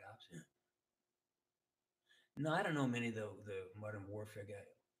in Black Ops. Yeah. No, I don't know many of the Modern Warfare guy.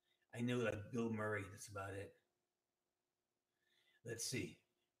 I know like Bill Murray. That's about it. Let's see.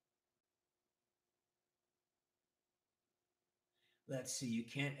 Let's see. You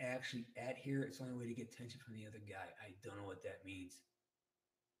can't actually add here. It's the only way to get attention from the other guy. I don't know what that means.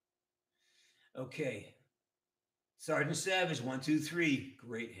 Okay. Sergeant Savage, 123.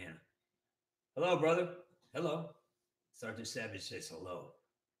 Great, Hannah. Hello, brother. Hello. Sergeant Savage says hello.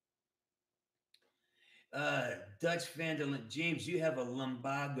 Dutch Vanderlyn. James, you have a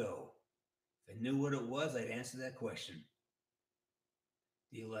lumbago. If I knew what it was, I'd answer that question.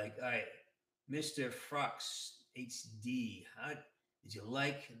 Do you like, all right, Mr. Fox HD, how did you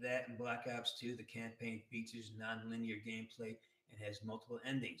like that in Black Ops 2? The campaign features non-linear gameplay and has multiple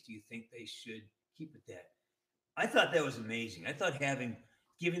endings. Do you think they should keep it that? I thought that was amazing. I thought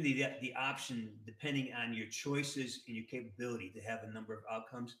giving the option depending on your choices and your capability to have a number of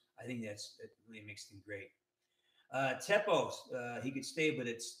outcomes, I think that really makes things great. Tepos, he could stay, but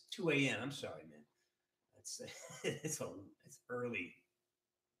it's 2 a.m. I'm sorry, man. That's it's early.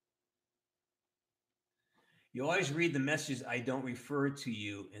 You always read the messages. I don't refer to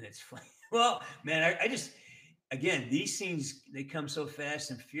you, and it's funny. Well, man, I just again these scenes they come so fast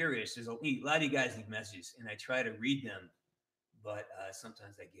and furious. There's a lot of you guys leave messages, and I try to read them, but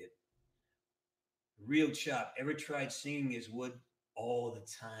sometimes I get real chop. Ever tried singing as Wood all the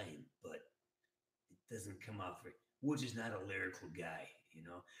time, but it doesn't come out for Wood is not a lyrical guy, you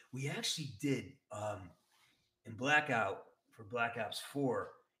know. We actually did in Blackout for Black Ops 4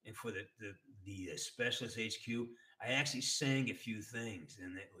 and for the Specialist HQ, I actually sang a few things,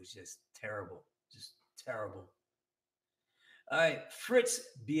 and it was just terrible. All right, Fritz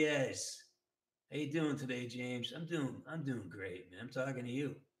Biez, how you doing today, James? I'm doing great, man. I'm talking to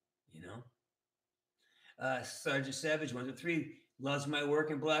you. You know, Sergeant Savage 123 loves my work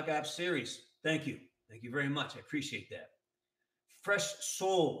in Black Ops series. Thank you very much. I appreciate that. Fresh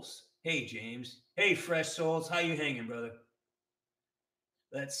Souls, hey James, hey Fresh Souls, how you hanging, brother?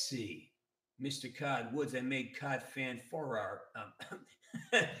 Let's see. Mr. Cod Woods, I made Cod fan art.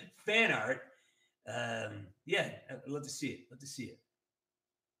 Yeah, I'd love to see it. Love to see it.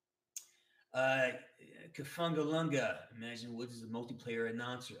 Kafunga Lunga, imagine Woods is a multiplayer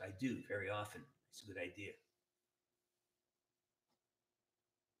announcer. I do very often. It's a good idea.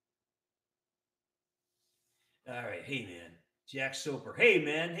 All right. Hey, man. Jack Soper. Hey,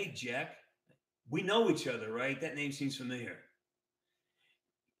 man. Hey, Jack. We know each other, right? That name seems familiar.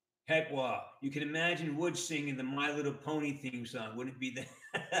 Heck, wow. You can imagine Wood singing the My Little Pony theme song. Wouldn't it be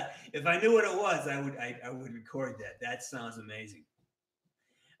that? If I knew what it was, I would record that. That sounds amazing.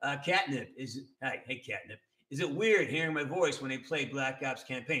 Catnip is hey Catnip. Is it weird hearing my voice when they play Black Ops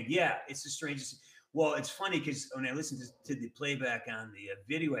campaign? Yeah, it's the strangest. Well, it's funny because when I listen to the playback on the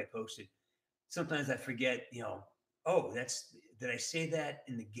video I posted, sometimes I forget. Oh, did I say that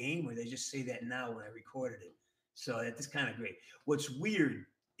in the game or did I just say that now when I recorded it? So that's kind of great. What's weird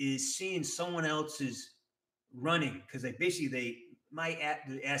is seeing someone else's running because the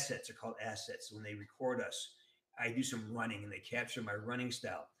assets are called assets. So when they record us, I do some running and they capture my running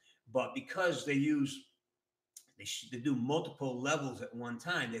style. But because they do multiple levels at one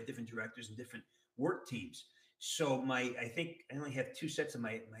time, they have different directors and different work teams. So I think I only have two sets of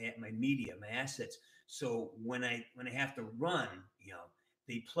my media, my assets. So when I have to run,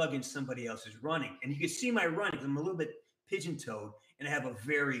 they plug in somebody else's running, and you can see my running. I'm a little bit pigeon-toed, and I have a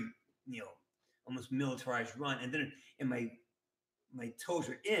very almost militarized run. And then in my my toes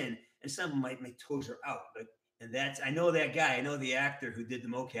are in, and some of my toes are out. But and that's I know that guy. I know the actor who did the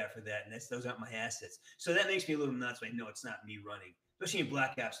mocap for that, and those aren't my assets. So that makes me a little nuts. I know it's not me running, especially in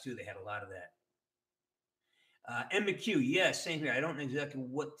Black Ops 2. They had a lot of that. M McHugh, yeah, same here. I don't know exactly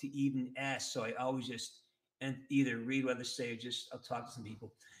what to even ask, so I always just and either read what they say or just I'll talk to some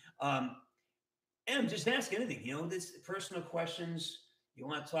people. Um, and just ask anything. This personal questions. You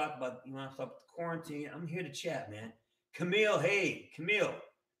want to talk about the quarantine. I'm here to chat, man. Camille, hey, Camille,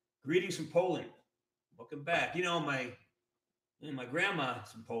 greetings from Poland. Welcome back. My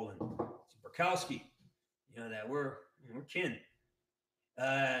grandma's from Poland. It's Burkowski. That we're kin.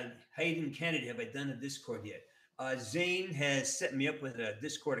 Hayden Kennedy, have I done a Discord yet? Zane has set me up with a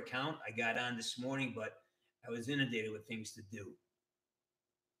Discord account. I got on this morning, but I was inundated with things to do.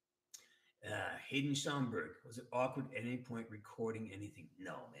 Hayden Schomburg, was it awkward at any point recording anything?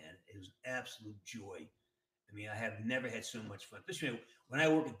 No, man. It was absolute joy. I mean, I have never had so much fun. Especially when I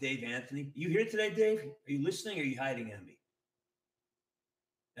work with Dave Anthony. You here today, Dave? Are you listening or are you hiding on me?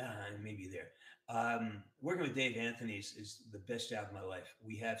 Maybe there. Working with Dave Anthony is the best job of my life.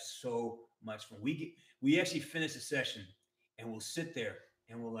 We have so much fun. We actually finish a session and we'll sit there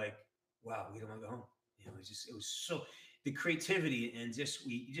and we're like, wow, we don't want to go home. It was so the creativity and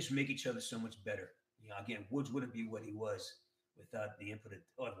we just make each other so much better. Again, Woods wouldn't be what he was without the input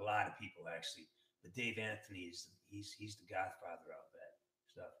of a lot of people actually. But Dave Anthony he's the godfather of that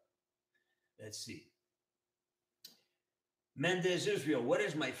stuff. Let's see. Mendez Israel, what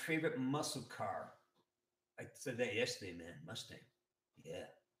is my favorite muscle car? I said that yesterday, man. Mustang. Yeah.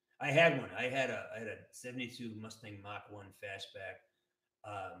 I had one. I had a 72 Mustang Mach 1 fastback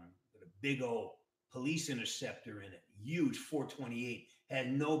with a big old police interceptor in it. Huge 428.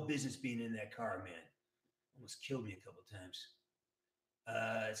 Had no business being in that car, man. Almost killed me a couple times.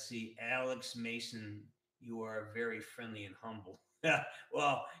 Let's see. Alex Mason, you are very friendly and humble.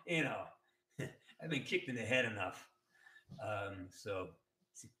 Well, I've been kicked in the head enough. So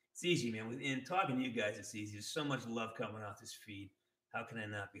it's easy, man. In talking to you guys, it's easy. There's so much love coming off this feed. How can I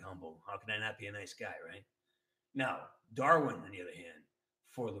not be humble? How can I not be a nice guy, right? Now, Darwin, on the other hand,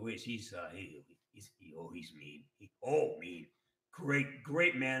 for Luis, he's mean. Mean.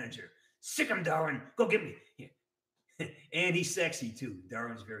 Great manager. Sick him, Darwin. Go get me. Yeah. And he's sexy too.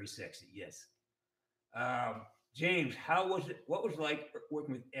 Darwin's very sexy. Yes. James, what was it like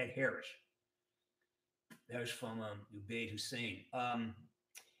working with Ed Harris? That was from Ubaid Hussein.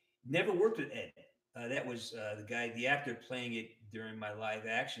 Never worked with Ed. That was the actor playing it during my live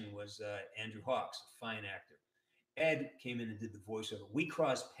action was Andrew Hawks, a fine actor. Ed came in and did the voiceover. We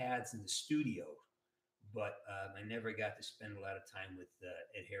crossed paths in the studio, but I never got to spend a lot of time with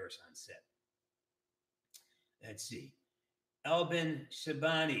Ed Harris on set. Let's see. Albin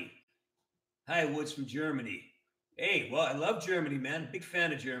Shabani. Hi, Woods from Germany. Hey, well, I love Germany, man. Big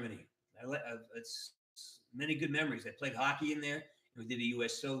fan of Germany. It's many good memories. I played hockey in there. We did a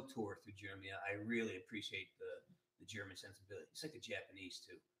USO tour through Germany. I really appreciate the German sensibility. It's like the Japanese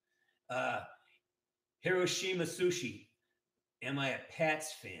too. Hiroshima Sushi. Am I a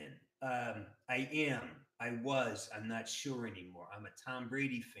Pats fan? I am. I was. I'm not sure anymore. I'm a Tom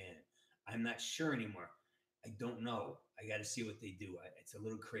Brady fan. I'm not sure anymore. I don't know. I got to see what they do. It's a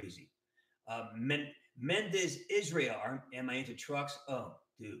little crazy. Mendez Israel. Am I into trucks? Oh,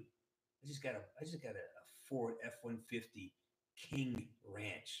 dude. I just got a Ford F-150 King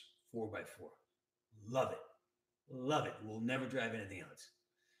Ranch 4x4. Love it. We'll never drive anything else.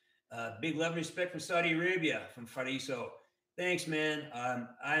 Big love and respect from Saudi Arabia, from Fariso. Thanks, man.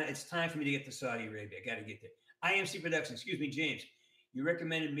 It's time for me to get to Saudi Arabia. I got to get there. IMC Productions. Excuse me, James. You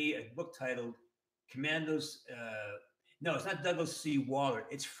recommended me a book titled Commandos. No, it's not Douglas C. Waller.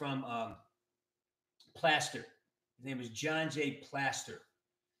 It's from Plaster. His name is John J. Plaster.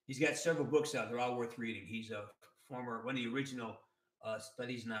 He's got several books out. They're all worth reading. He's one of the original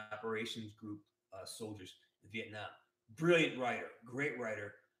Studies and Operations Group soldiers in Vietnam. Brilliant writer, great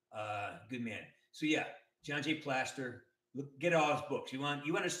writer, good man. So yeah, John J. Plaster. Get all his books. You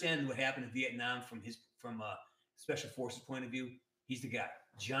understand what happened in Vietnam from Special Forces point of view. He's the guy.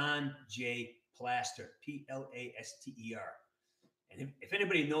 John J. Plaster, Plaster. And if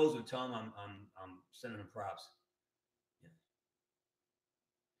anybody knows him, tell him I'm sending him props. Yeah.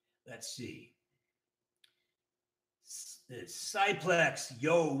 Let's see. Cyplex,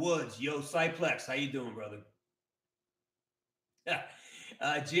 yo Woods, yo Cyplex, how you doing, brother?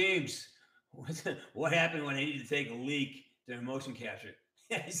 James, what happened when I needed to take a leak during motion capture?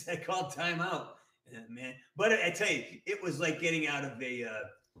 I said, called timeout, man. But I tell you, it was like getting out of a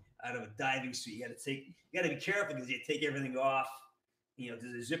diving suit. You got to be careful because you take everything off. There's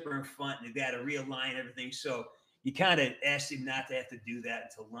a zipper in front, and you got to realign everything. So you kind of ask him not to have to do that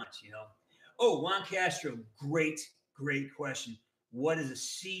until lunch, you know. Oh, Juan Castro, great question. What is a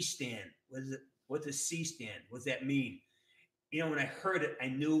C stand? What is it? What's a C stand? What's that mean? You know, when I heard it, I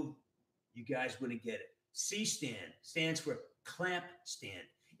knew you guys wouldn't get it. C stand stands for clamp stand.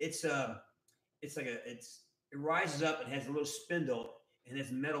 It's like it rises up and has a little spindle and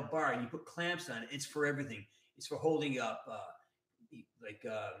has a metal bar, and you put clamps on it. It's for everything. It's for holding up like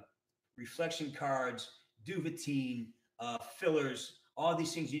reflection cards, duvetine, fillers, all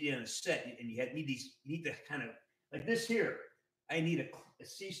these things you need on a set, and need these. You need to kind of like this here. I need a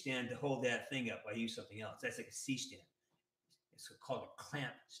C stand to hold that thing up. I use something else. That's like a C stand. It's called a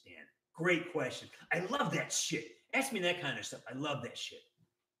clamp stand. Great question. I love that shit. Ask me that kind of stuff. I love that shit.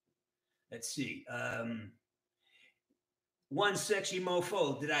 Let's see. One sexy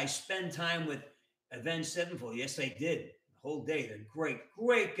mofo. Did I spend time with Avenged Sevenfold? Yes, I did. The whole day. They're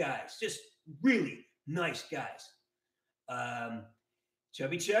great guys. Just really nice guys.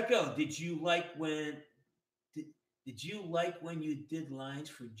 Chubby Checo, did you like when you did lines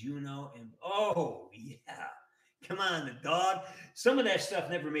for Juno? And oh yeah, come on, the dog. Some of that stuff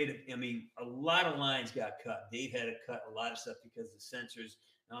never made it. I mean, a lot of lines got cut. Dave had to cut a lot of stuff because of the censors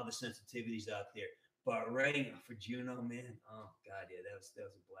and all the sensitivities out there. But writing for Juno, man, oh god, yeah, that was a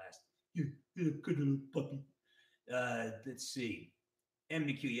blast. You're a good little puppy. Let's see.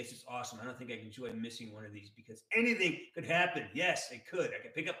 MDQ, yes, it's awesome. I don't think I can enjoy missing one of these because anything could happen. Yes, it could. I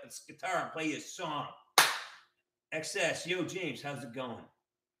could pick up this guitar and play you a song. XS, yo, James, how's it going?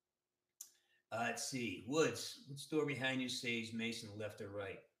 Let's see. Woods, what store behind you says Mason left or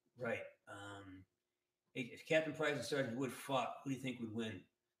right? Right. Hey, if Captain Price and Sergeant Wood fought, who do you think would win?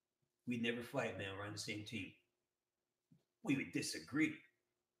 We'd never fight, man. We're on the same team. We would disagree.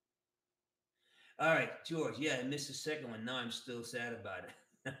 All right, George. Yeah, I missed the second one. Now I'm still sad about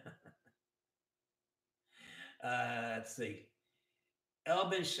it. Let's see.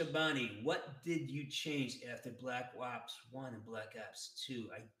 Elvin Shabani, what did you change after Black Ops 1 and Black Ops 2?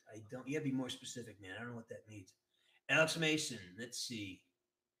 I don't, you have to be more specific, man. I don't know what that means. Alex Mason, let's see.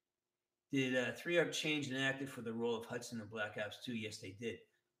 Did 3Arc change an actor for the role of Hudson in Black Ops 2? Yes, they did.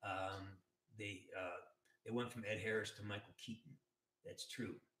 They went from Ed Harris to Michael Keaton. That's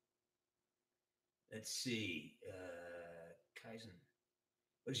true. Let's see. Kaizen,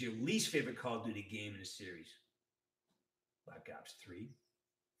 what is your least favorite Call of Duty game in the series? Black Ops 3,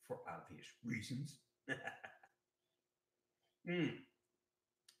 for obvious reasons.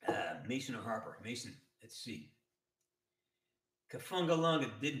 Mason or Harper? Mason, let's see. Kafunga Lunga,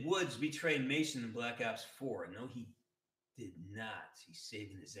 did Woods betray Mason in Black Ops 4? No, he did not. He's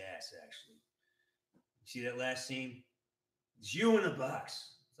saving his ass, actually. You see that last scene? It's you in the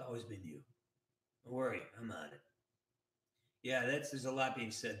box. It's always been you. Don't worry, I'm on it. Yeah, there's a lot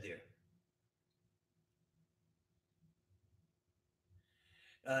being said there.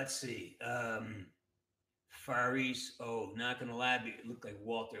 Let's see. Faris, not gonna lie, it looked like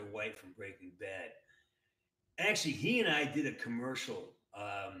Walter White from Breaking Bad. Actually, he and I did a commercial.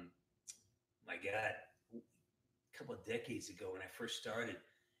 My God, a couple of decades ago when I first started,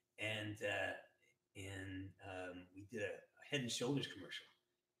 and we did a Head and Shoulders commercial.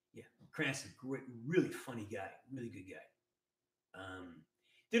 Yeah, Cranston, great, really funny guy, really good guy.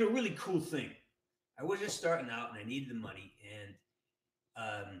 Did a really cool thing. I was just starting out, and I needed the money, and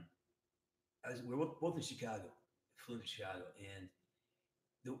we were both in Chicago. I flew to Chicago, and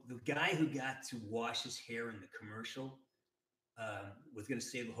the guy who got to wash his hair in the commercial was going to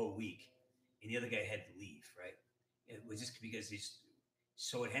stay the whole week, and the other guy had to leave. Right? It was just because he's.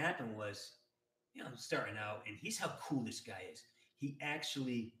 So what happened was, I'm starting out, and here's how cool this guy is. He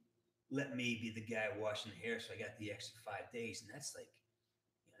actually let me be the guy washing the hair, so I got the extra 5 days, and that's like,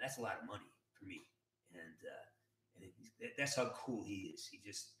 that's a lot of money for me, and that's how cool he is. He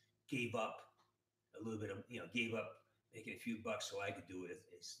just gave up a little bit of, gave up making a few bucks so I could do it.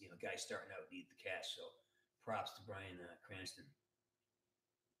 As guys starting out need the cash. So props to Brian Cranston.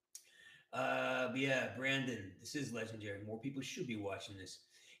 But yeah, Brandon, this is legendary. More people should be watching this.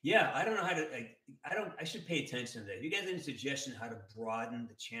 Yeah, I don't know how to. I should pay attention to that. If you guys have any suggestion how to broaden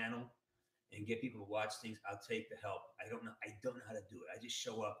the channel and get people to watch things, I'll take the help. I don't know how to do it. I just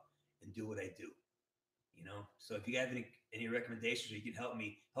show up and do what I do. So if you have any recommendations, or you can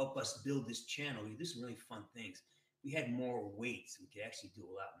help us build this channel. We do some really fun things. We had more weights. We could actually do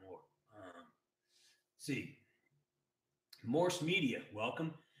a lot more. See, Morse Media,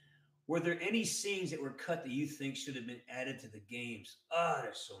 welcome. Were there any scenes that were cut that you think should have been added to the games?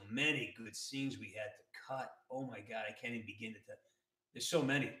 There's so many good scenes we had to cut. Oh my God, I can't even begin to tell. There's so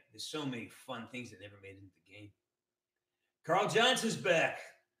many. There's so many fun things that never made it into the game. Carl Johnson's back.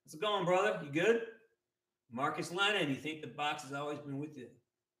 How's it going, brother? You good? Marcus Lennon, you think the box has always been with you?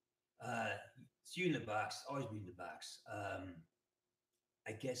 It's you in the box, always been in the box.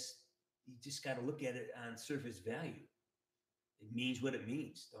 I guess you just got to look at it on surface value. It means what it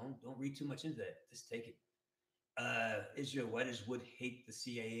means. Don't read too much into that. Just take it. Israel, why does Wood hate the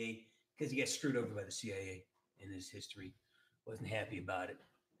CIA? Because he got screwed over by the CIA in his history. Wasn't happy about it.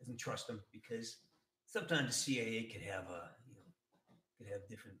 Doesn't trust them because sometimes the CIA could have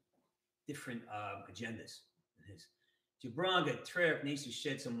different agendas than his. Jabranga Treyarch needs to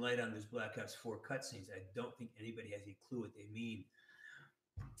shed some light on those Black Ops 4 cutscenes. I don't think anybody has any clue what they mean.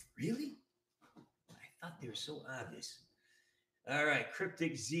 Really? I thought they were so obvious. All right,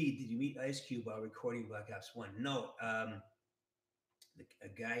 Cryptic Z. Did you meet Ice Cube while recording Black Ops 1? No. An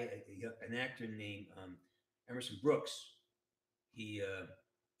actor named Emerson Brooks. He was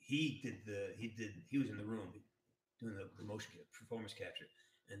in the room doing the motion performance capture,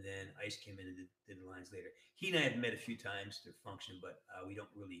 and then Ice came in and did the lines later. He and I have met a few times to function, but we don't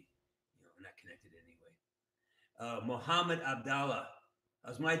really, we're not connected anyway. Mohammed Abdallah.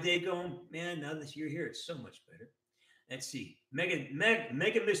 How's my day going, man? Now that you're here, it's so much better. Let's see. Megan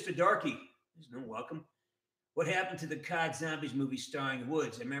Mr. Darky. There's no welcome. What happened to the COD Zombies movie starring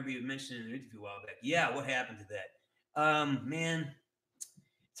Woods? I remember you mentioned in an interview a while back. Yeah, what happened to that? Man,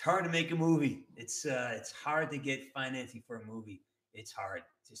 it's hard to make a movie. It's hard to get financing for a movie. It's hard.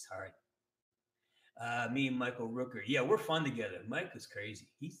 Just hard. Me and Michael Rooker. Yeah, we're fun together. Mike is crazy.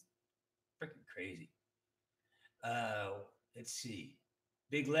 He's freaking crazy. Let's see.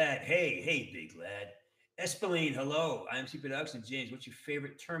 Big Lad. Hey, Big Lad. Espaline, hello. IMC Production. James, what's your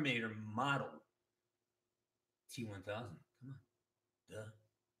favorite Terminator model? T1000. Come on. Duh.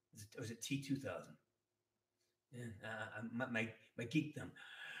 Or was it T2000? Yeah, my geekdom.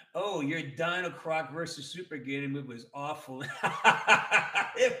 Oh, your Dino Croc versus Super Gator movie was awful.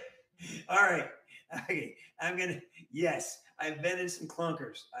 All right. Okay. Yes, I've been in some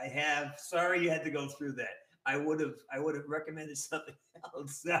clunkers. I have. Sorry you had to go through that. I would have recommended something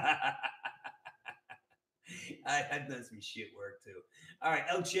else. I've done some shit work too. All right,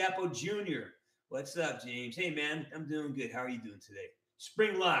 El Chapo Jr. What's up, James? Hey, man, I'm doing good. How are you doing today?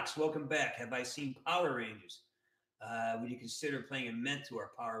 Spring Locks, welcome back. Have I seen Power Rangers? Would you consider playing a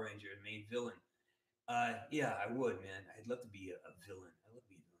mentor Power Ranger, main villain? Yeah, I would, man. I'd love to be a villain. I love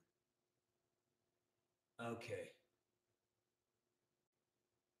being a villain.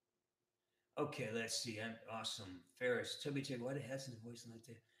 Okay, let's see. I'm awesome. Ferris, Toby Check, why did Heston's voice like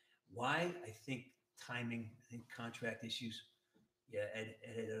that? Why? I think timing, I think contract issues. Yeah, Ed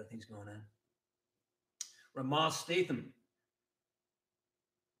had other things going on. Ramal Statham.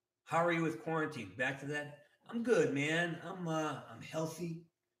 How are you with quarantine? Back to that. I'm good, man. I'm healthy.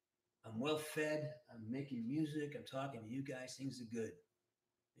 I'm well fed. I'm making music. I'm talking to you guys. Things are good.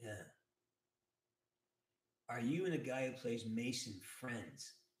 Yeah. Are you and the guy who plays Mason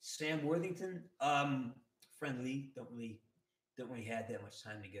friends? Sam Worthington? Friendly. Don't really have that much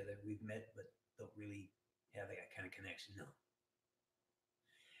time together. We've met, but don't really have that kind of connection. No.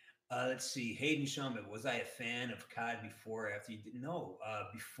 Let's see. Hayden Shulman, was I a fan of COD before or after you didn't know?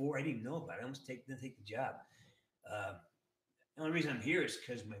 Before I didn't know about it. I almost didn't take the job. The only reason I'm here is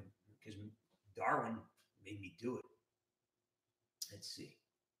because Darwin made me do it. Let's see.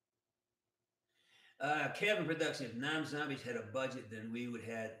 Kevin Production, if Nam Zombies had a budget, then we would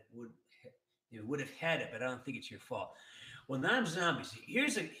have had it, but I don't think it's your fault. Well, Nam Zombies,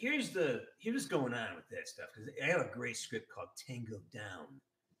 here's what's going on with that stuff, because I have a great script called Tango Down.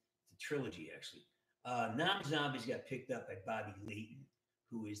 It's a trilogy, actually. Nam Zombies got picked up by Bobby Layton,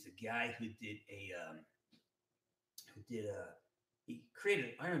 who is the guy who he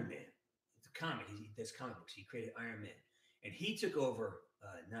created Iron Man. It's a comic. He does comic books. He created Iron Man, and he took over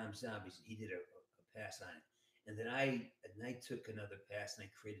Nam Zombies. And he did a pass on it, and then I took another pass and I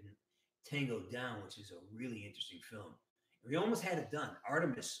created Tango Down, which is a really interesting film. We almost had it done.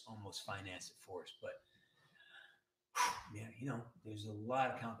 Artemis almost financed it for us, but man, there's a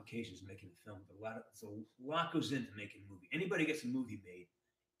lot of complications making a film. A lot goes into making a movie. Anybody gets a movie made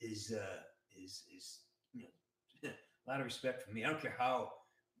is a lot of respect for me. I don't care how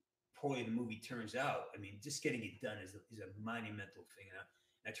poorly the movie turns out. I mean, just getting it done is a monumental thing. And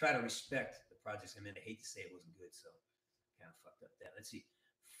I try to respect the projects I'm in. I hate to say it wasn't good, so kind of fucked up that. Let's see.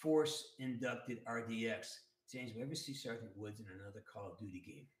 Force inducted RDX. James, will you ever see Sergeant Woods in another Call of Duty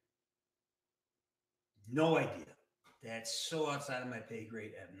game? No idea. That's so outside of my pay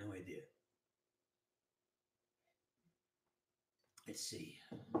grade. I have no idea. Let's see.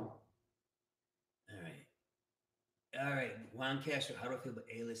 All right. Juan Castro, how do I feel about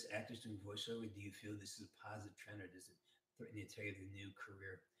A-list actors doing voiceover? Do you feel this is a positive trend, or does it threaten the integrity of the new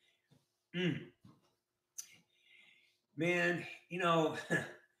career? Man,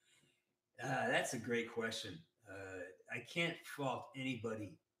 that's a great question. I can't fault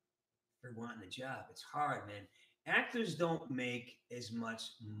anybody for wanting a job. It's hard, man. Actors don't make as much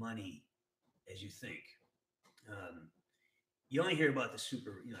money as you think. Um, you only hear about the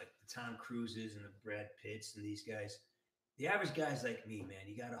super, like the Tom Cruises and the Brad Pitts and these guys. The average guy's like me, man.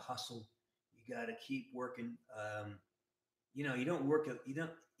 You got to hustle. You got to keep working. You don't work. You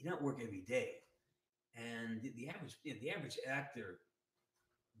don't work every day. And the average actor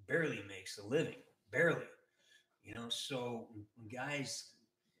barely makes a living, barely. So when guys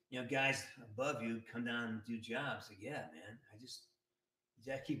above you come down and do jobs, like, yeah, man, you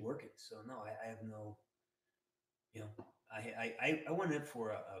gotta keep working. So no, I have no, you know, I went in for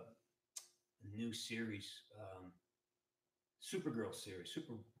a new series, Supergirl series,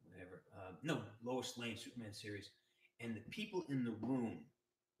 Super whatever, no, Lois Lane Superman series, and the people in the room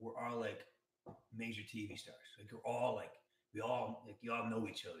were all like major TV stars. Like they're all like you all know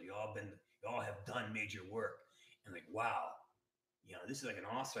each other. You all have done major work, and like wow, this is like an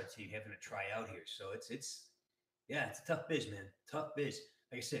all-star team having to try out here. So it's yeah, it's a tough biz, man. Tough biz.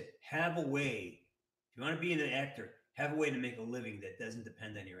 Like I said, have a way. If you want to be an actor, have a way to make a living that doesn't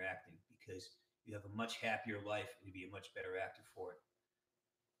depend on your acting because you have a much happier life and you'll be a much better actor for it.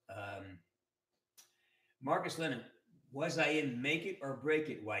 Marcus Lennon, was I in Make It or Break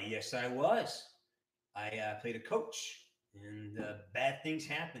It? Why, yes, I was. I played a coach, and bad things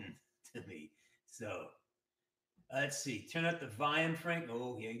happened to me. So let's see. Turn up the volume, Frank.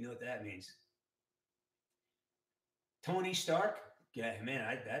 Oh, yeah, you know what that means. Tony Stark. Yeah,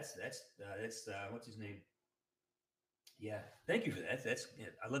 man. That's what's his name? Yeah, thank you for that. Yeah,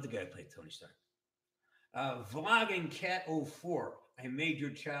 I love the guy who played Tony Stark. Vlogging Cat 04. I made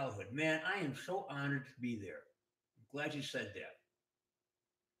your childhood. Man, I am so honored to be there. I'm glad you said that.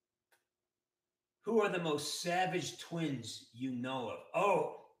 Who are the most savage twins you know of?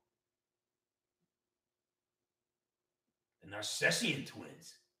 Oh, the Narcessian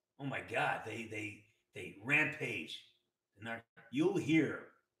twins. Oh my God, they rampage. You'll hear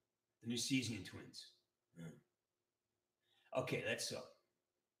the Narcessian twins. Mm. Okay, let's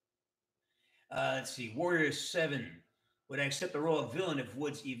see. Warrior 7. Would I accept the role of villain if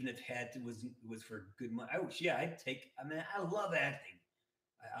Woods, even if had to, was for good money? Yeah, I'd take. I mean, I love acting.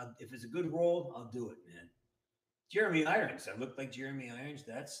 If it's a good role, I'll do it, man. Jeremy Irons. I look like Jeremy Irons.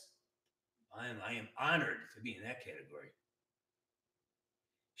 I am honored to be in that category.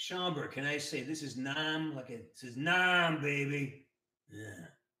 Schomburg, can I say this is Nam? It says Nam, baby. Yeah.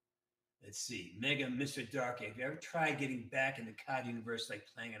 Let's see. Mega Mr. Dark. Have you ever tried getting back in the COD universe, like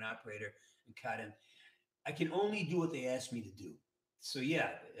playing an operator in COD? I can only do what they ask me to do. So yeah,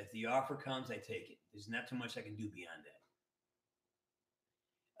 if the offer comes, I take it. There's not too much I can do beyond that.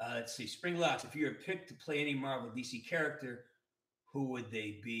 Let's see. Spring Locks. If you were picked to play any Marvel DC character, who would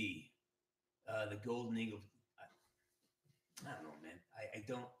they be? The Golden Eagle. I don't know, man. I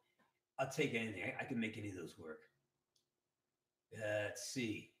don't. I'll take anything. I can make any of those work. Let's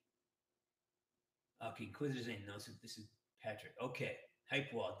see. Okay, Inquisitor's name. No, so this is Patrick. Okay.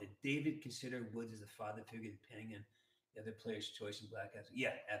 Hype wall. Did David consider Woods as a father figure depending on the other player's choice in Black Ops?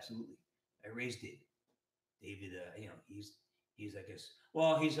 Yeah, absolutely. I raised David. David, he's I guess,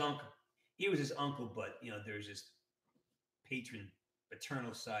 well, he's uncle. He was his uncle, but there's this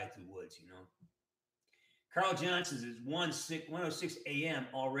paternal side to Woods. Carl Johnson is 106 a.m.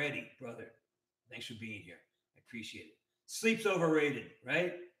 already, brother. Thanks for being here. I appreciate it. Sleep's overrated,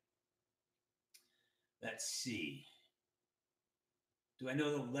 right? Let's see. Do I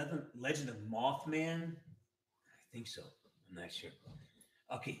know the Legend of Mothman? I think so. I'm not sure.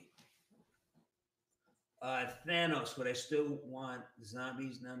 Okay. Thanos. Would I still want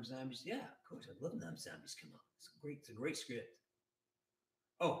zombies? Non-zombies? Yeah, of course. I love non-zombies. Come on. It's a great script.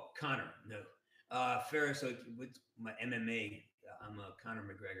 Oh, Connor. No. Ferris with my MMA. I'm a Conor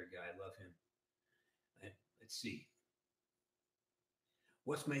McGregor guy. I love him. Let's see.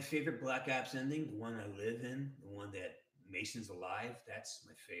 What's my favorite Black Ops ending? The one I live in, the one that Mason's alive. That's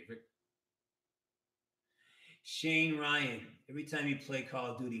my favorite. Shane Ryan. Every time you play Call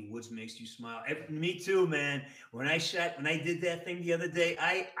of Duty, Woods makes you smile. Me too, man. When I did that thing the other day,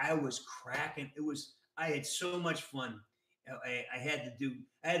 I was cracking. I had so much fun. I had to do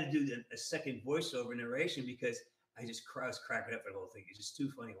a second voiceover narration because I was cracking up for the whole thing. It's just too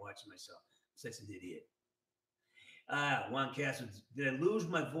funny watching myself. Such an idiot. Juan Castro, did I lose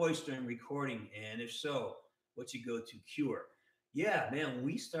my voice during recording? And if so, what's your go-to cure? Yeah, man, when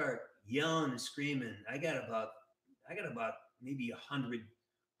we start yelling and screaming, I got about maybe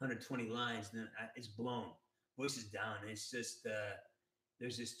 120 lines, and then it's blown. Voice is down. It's just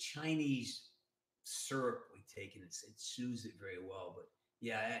there's this Chinese syrup we take, and it soothes it very well. But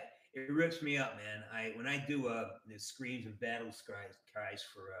yeah, it rips me up, man. When I do screams and battle cries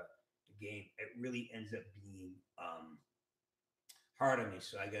for a game, it really ends up being hard on me.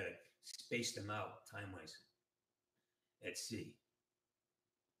 So I gotta space them out time wise. Let's see.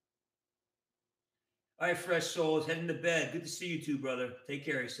 All right, fresh souls, heading to bed. Good to see you too, brother. Take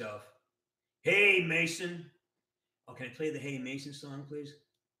care of yourself. Hey, Mason. Oh, can I play the Hey Mason song, please?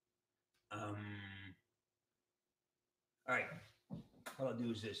 Um. All right. What I'll do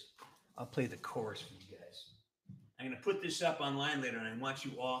is this. I'll play the chorus for you guys. I'm going to put this up online later, and I want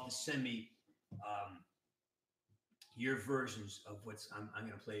you all to send me your versions of what's I'm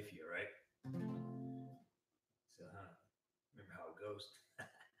going to play for you, all right? So, remember how it goes.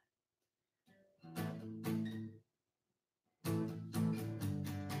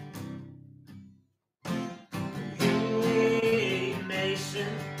 Hey,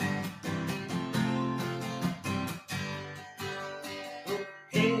 Mason. Oh,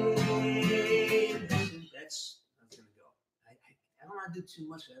 hey, Mason. That's how it's going to go. I don't want to do too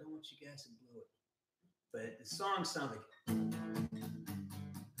much. I don't want you guys to blow it. But the song sounds like.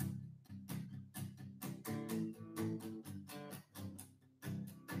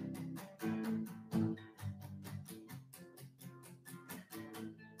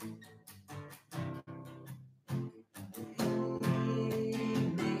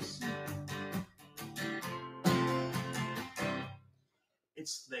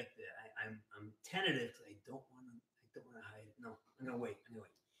 It's like I'm tentative. I don't want to hide it. No, I'm gonna wait.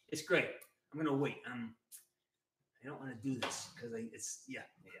 It's great. I'm gonna wait. I don't want to do this because it's yeah.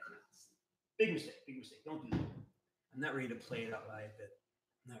 It's big mistake. Don't do that. I'm not ready to play it out live. But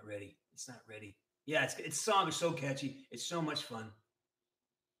I'm not ready. It's not ready. Yeah, its song is so catchy. It's so much fun.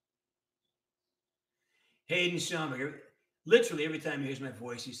 Hayden Schomburg. Literally every time he hears my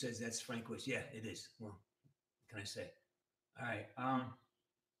voice, he says that's Frank West. Yeah, it is. Well, what can I say? All right.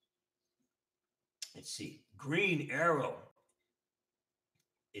 Let's see. Green Arrow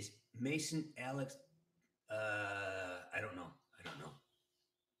is Mason Alex. I don't know.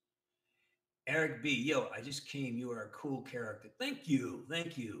 Eric B. Yo, I just came. You are a cool character. Thank you.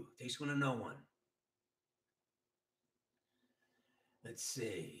 Takes one to know one. Let's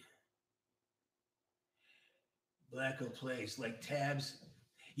see. Blacko plays like tabs.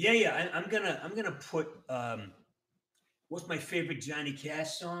 Yeah. I'm gonna put. What's my favorite Johnny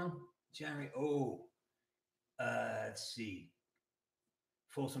Cash song? Johnny. Oh. Let's see.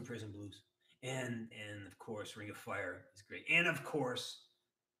 Folsom Prison Blues, and of course Ring of Fire is great, and of course,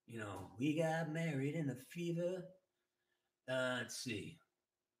 we got married in a fever. Let's see.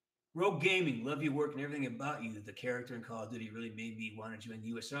 Rogue Gaming, love your work and everything about you. The character in Call of Duty really made me want to join the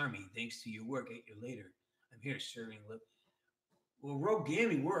U.S. Army. Thanks to your work, 8 years later, I'm here serving. Well, Rogue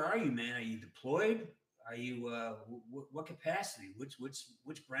Gaming, where are you, man? Are you deployed? Are you what capacity? Which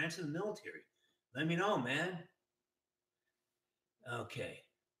branch of the military? Let me know, man. Okay.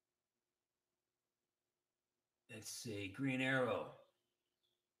 Let's see. Green Arrow.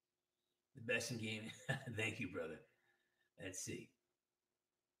 The best in gaming. Thank you, brother. Let's see.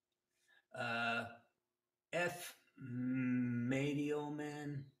 F. Madio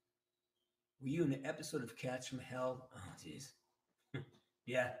Man. Were you in an episode of Cats from Hell? Oh, jeez.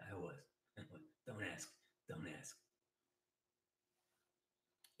 Yeah, I was. Don't ask.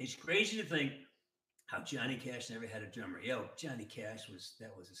 It's crazy to think how Johnny Cash never had a drummer. Yo, Johnny Cash was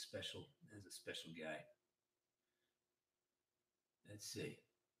a special guy. Let's see.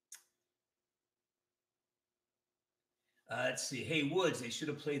 Let's see. Hey, Woods, they should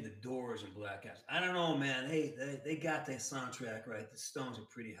have played the Doors in Black House. I don't know, man. Hey, they got that soundtrack right. The Stones are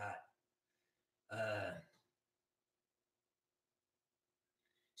pretty hot.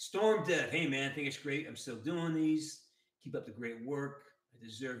 Storm Death. Hey, man, I think it's great. I'm still doing these. Keep up the great work. I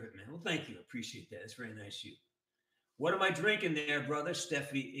deserve it, man. Well, thank you. I appreciate that. That's very nice of you. What am I drinking there, brother?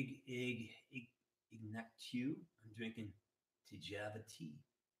 Steffi Ignatu. I'm drinking Tijava tea.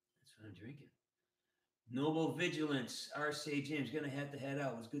 That's what I'm drinking. Noble Vigilance, RC James, gonna have to head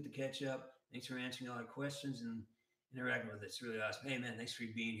out. It was good to catch up. Thanks for answering all our questions and interacting with us. It's really awesome. Hey man, thanks for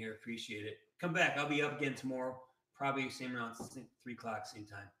being here. Appreciate it. Come back. I'll be up again tomorrow. Probably same around 3 o'clock, same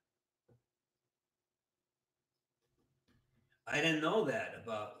time. I didn't know that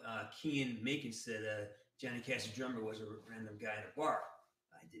about Kean Macon said Johnny Cash's drummer was a random guy in a bar.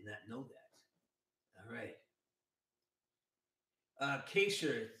 I did not know that. All right.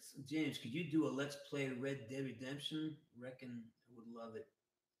 Kaysher, James, could you do a Let's Play Red Dead Redemption? Reckon I would love it.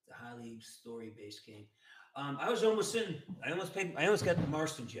 It's a highly story-based game. I was almost in. I almost got the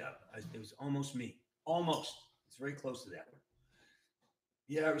Marston job. It was almost me. Almost. It's very close to that one.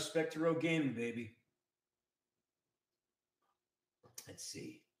 Yeah, respect to Rogue Gaming, baby. Let's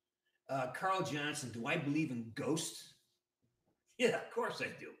see. Carl Johnson, do I believe in ghosts? Yeah, of course I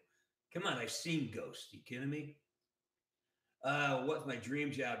do. Come on, I've seen ghosts. You kidding me? What's my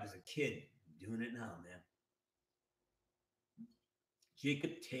dream job as a kid? I'm doing it now, man.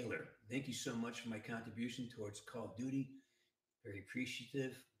 Jacob Taylor, thank you so much for my contribution towards Call of Duty. Very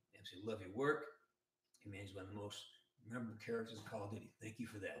appreciative. Absolutely love your work. Commands one of the most memorable characters in Call of Duty. Thank you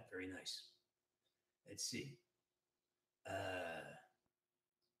for that. Very nice. Let's see. Uh,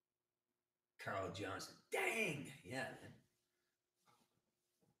 Carl Johnson. Dang. Yeah, man.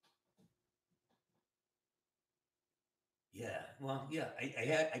 Yeah. Well, yeah.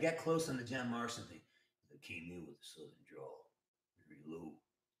 I got close on the John Marston thing. It came in with a southern drawl, very low,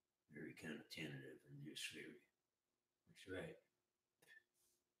 very kind of tentative, and just very. That's right.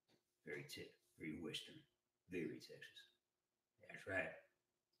 Very tip, very Western, very Texas. That's right.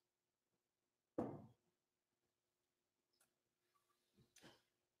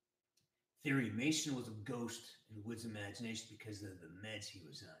 Theory: Mason was a ghost in Wood's imagination because of the meds he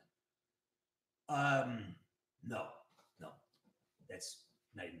was on. No, no, that's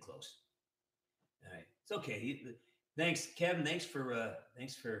not even close. All right, it's okay. Thanks, Kevin. Thanks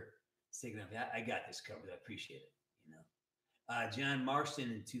for sticking up. I got this covered. I appreciate it. You know, John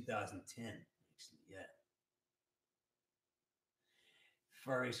Marston in 2010. Yeah,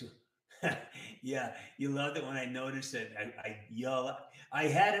 far as yeah, you loved it when I noticed that I yell. I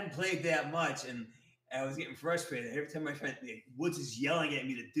hadn't played that much, and I was getting frustrated every time my friend Woods is yelling at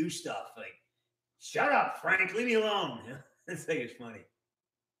me to do stuff. Like, shut up, Frank, leave me alone. It's like it's funny.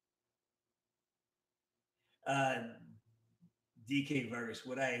 Uh, DK Vargas,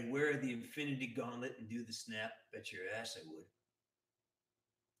 would I wear the Infinity Gauntlet and do the snap? Bet your ass I would.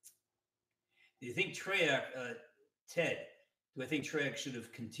 Do you think Treyarch, Ted? Do I think Treyarch should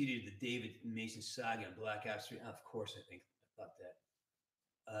have continued the David Mason saga on Black Ops 3? Of course, I thought that.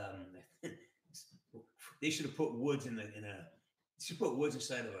 They should have put Woods in a. Should put Woods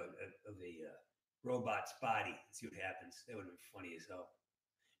inside of a robot's body and see what happens. That would have been funny as hell.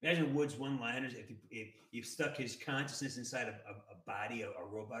 Imagine Woods one-liners if you stuck his consciousness inside a body, a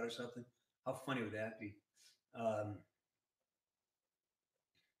robot or something. How funny would that be? Um,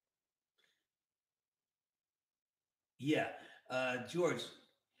 yeah, George,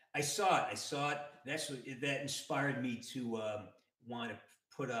 I saw it. I saw it. That's what that inspired me to want to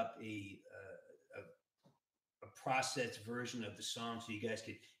put up a processed version of the song so you guys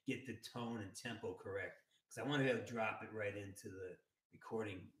could get the tone and tempo correct. Because I want to be able to drop it right into the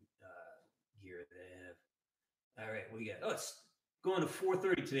recording gear that I have. All right, we got. Oh, it's going to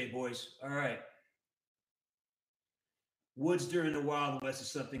 4:30 today, boys. All right. Woods during the Wild West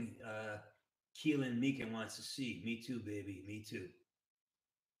is something Keelan Meekin wants to see. Me too, baby. Me too.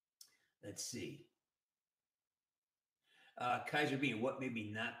 Let's see. Kaiser Bean, what made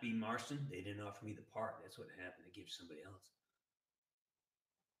me not be Marston? They didn't offer me the part. That's what happened. They gave somebody else.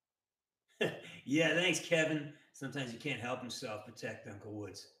 Yeah, thanks, Kevin. Sometimes you can't help himself. Protect Uncle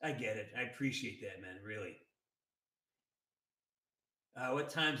Woods. I get it. I appreciate that, man. Really. What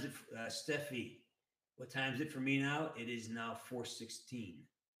time is it, Steffi? What time is it for me now? It is now 4:16.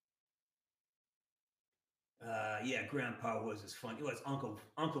 Yeah, Grandpa Woods is funny. Well, it's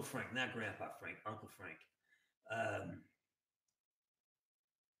Uncle Frank, not Grandpa Frank. Uncle Frank. Um,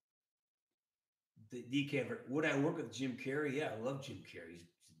 the DK. Would I work with Jim Carrey? Yeah, I love Jim Carrey. He's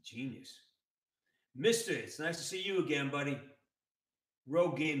a genius. Mister, it's nice to see you again, buddy.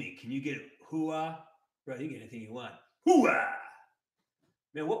 Rogue Gaming, can you get hooah? Bro, you get anything you want. Hooah!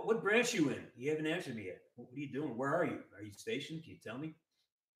 Man, what branch you in? You haven't answered me yet. What are you doing? Where are you? Are you stationed? Can you tell me?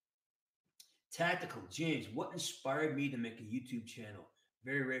 Tactical, James, what inspired me to make a YouTube channel?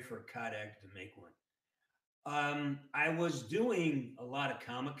 Very rare for a COD actor to make one. I was doing a lot of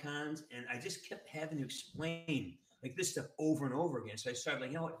Comic Cons and I just kept having to explain like this stuff over and over again. So I started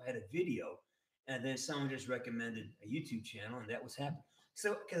like, you know what, I had a video and then someone just recommended a YouTube channel and that was happening.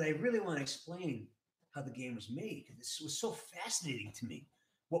 So, because I really want to explain how the game was made, because this was so fascinating to me.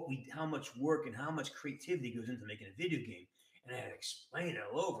 How much work and how much creativity goes into making a video game, and I had to explain it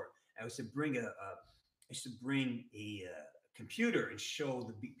all over. I was to bring a computer and show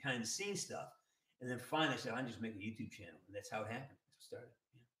the behind the scenes stuff, and then finally I said, "I'm just make a YouTube channel," and that's how it happened. That's what started.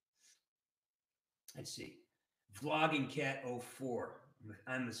 Yeah. Let's see, vlogging cat 04.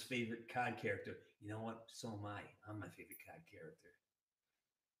 I'm his favorite COD character. You know what? So am I. I'm my favorite COD character.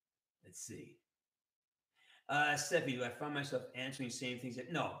 Let's see. Steffi, do I find myself answering the same things?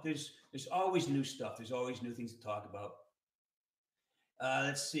 No, there's always new stuff. There's always new things to talk about.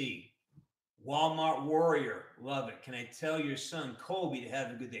 Let's see. Walmart Warrior, love it. Can I tell your son Colby to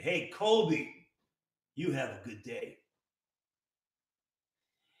have a good day? Hey, Colby, you have a good day.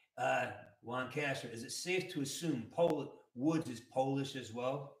 Juan Castro, is it safe to assume Woods is Polish as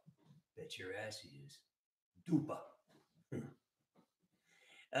well? Bet your ass he is. Dupa.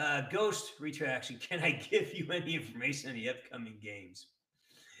 Ghost retraction. Can I give you any information on the upcoming games?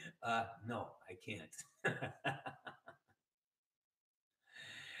 No, I can't.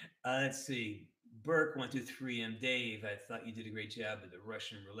 Let's see. Burke 123M Dave. I thought you did a great job with the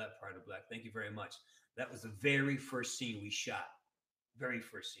Russian roulette part of Black. Thank you very much. That was the very first scene we shot. Very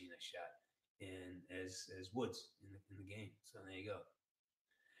first scene I shot, and as Woods in the game. So there you go.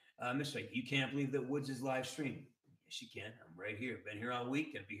 Mr. You can't believe that Woods is live streaming. Yes, you can. I'm right here. Been here all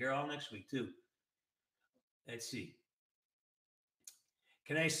week. Gonna be here all next week too. Let's see.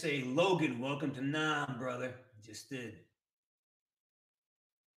 Can I say, Logan, welcome to Nam, brother? Just did.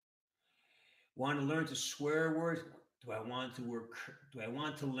 Want to learn to swear words? Do I want to work? Do I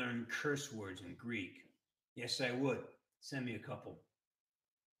want to learn curse words in Greek? Yes, I would. Send me a couple.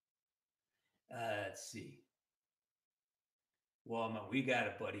 Let's see. Walmart, we got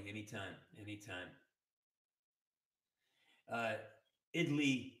it, buddy. Anytime, anytime.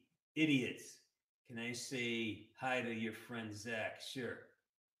 Idly idiots. Can I say hi to your friend Zach? Sure.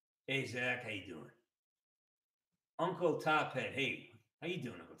 Hey Zach, how you doing? Uncle Top Hat. Hey, how you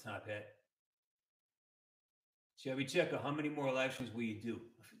doing, Uncle Top Hat? Chevy Checker, how many more live streams will you do?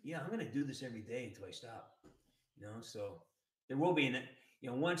 Yeah, I'm going to do this every day until I stop. So there will be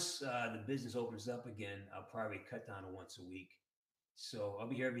once the business opens up again, I'll probably cut down to once a week. So I'll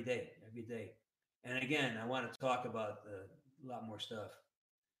be here every day. And again, I want to talk about a lot more stuff.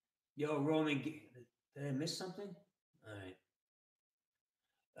 Yo, Roman, did I miss something? All right.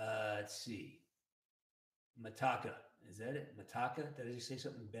 Let's see. Mataka. Is that it? Mataka? Did I just say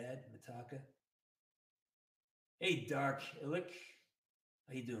something bad? Mataka? Hey, Dark Illick.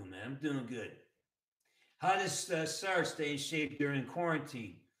 How you doing, man? I'm doing good. How does SAR stay in shape during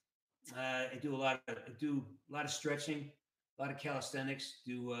quarantine? I do a lot of stretching, a lot of calisthenics.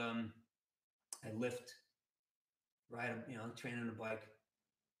 I lift, ride, train on a bike.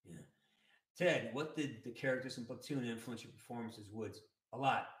 Yeah. Ted, what did the characters in Platoon influence your performance as Woods? A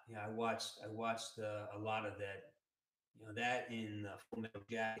lot. Yeah, I watched a lot of that. That in Full Metal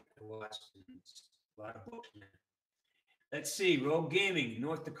Jacket. I watched a lot of books, man. Let's see. Rogue Gaming,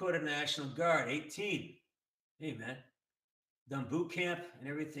 North Dakota National Guard, 18. Hey, man. Done boot camp and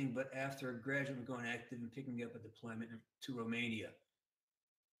everything, but after graduating, going active and picking up a deployment to Romania.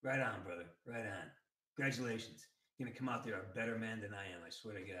 Right on, brother. Right on. Congratulations. You're going to come out there a better man than I am. I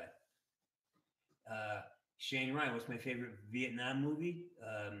swear to God. Shane Ryan, what's my favorite Vietnam movie?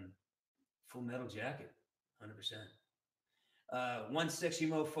 Full Metal Jacket, 100%. One Sexy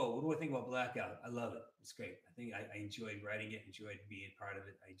Mofo. What do I think about Blackout? I love it. It's great. I think I enjoyed writing it, enjoyed being part of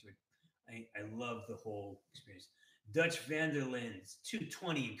it. I love the whole experience. Dutch Vanderlands,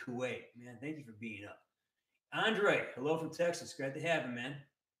 220 in Kuwait. Man, thank you for being up. Andre, hello from Texas. Glad to have him, man.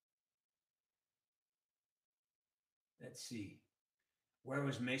 Let's see. Where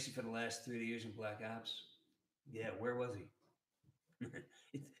was Macy for the last 30 years in Black Ops? Yeah, where was he?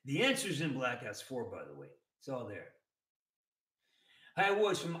 The answer's in Black Ops 4, by the way. It's all there. Hi,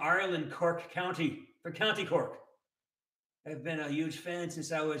 Woods from Ireland, Cork County, for County Cork. I've been a huge fan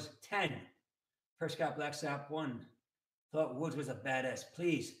since I was 10. First got Black Ops 1. Thought Woods was a badass.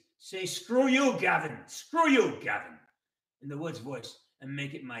 Please say, screw you, Gavin. Screw you, Gavin. In the Woods voice and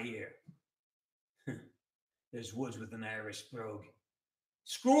make it my ear. There's Woods with an Irish brogue.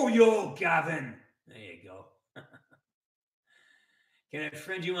 Screw you, Gavin. There you go. Can I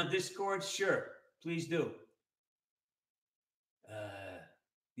friend you on Discord? Sure. Please do.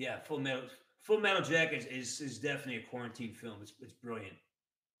 Yeah, Full Metal Jacket is definitely a quarantine film. It's brilliant.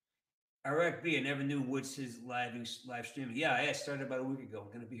 Iraq B, I never knew Woods his live streaming. Yeah, I started about a week ago. I'm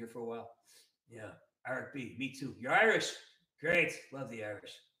going to be here for a while. Yeah, Iraq B, me too. You're Irish. Great. Love the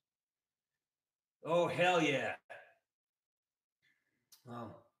Irish. Oh, hell yeah.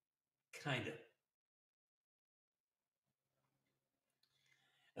 Well, kind of.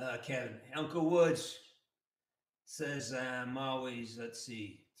 Kevin, Uncle Woods says, I'm always, let's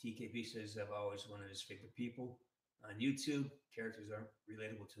see, TKB says, I've always one of his favorite people on YouTube. Characters aren't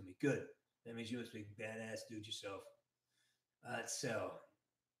relatable to me. Good. That means you must be a badass dude yourself. So,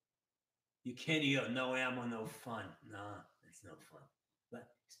 you can't eat no ammo, no fun. Nah, it's no fun. But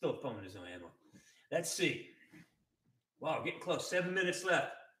still fun when there's no ammo. Let's see. Wow, getting close. 7 minutes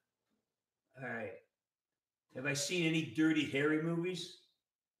left. All right. Have I seen any Dirty Harry movies?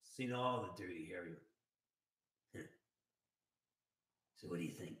 Seen all the Dirty Harry. So what do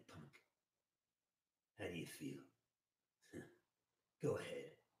you think, punk? How do you feel? Go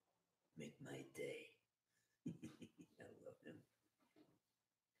ahead. Make my day. I love him.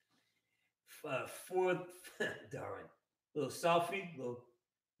 fourth, Darwin, little Southie, little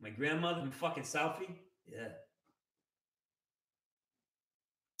my grandmother from fucking Southie. Yeah.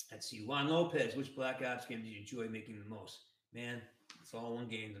 Let's see. Juan Lopez, which Black Ops game did you enjoy making the most? Man, it's all one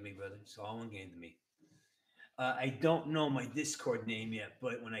game to me, brother. It's all one game to me. I don't know my Discord name yet,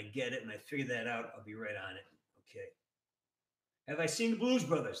 but when I get it and I figure that out, I'll be right on it. Okay. Have I seen the Blues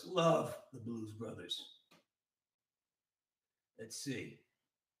Brothers? Love the Blues Brothers. Let's see.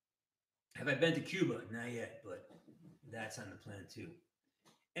 Have I been to Cuba? Not yet, but that's on the plan too.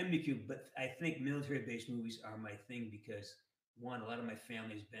 MBQ, but I think military-based movies are my thing because one, a lot of my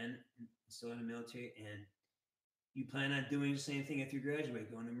family's been still in the military, and you plan on doing the same thing after you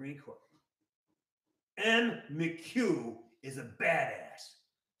graduate, going to the Marine Corps. M. McHugh is a badass.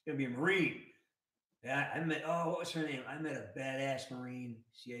 He's gonna be a Marine. Yeah, I met. Oh, what was her name? I met a badass Marine.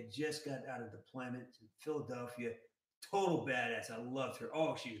 She had just got out of deployment in Philadelphia. Total badass. I loved her.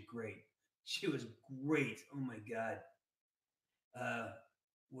 Oh, she was great. She was great. Oh my god.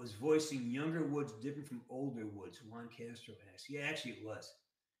 Was voicing younger Woods different from older Woods? Juan Castro asked. Yeah, actually it was.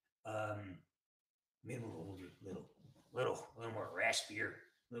 Made him a little older, little more raspier,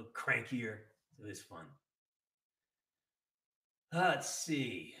 a little crankier. It was fun. Let's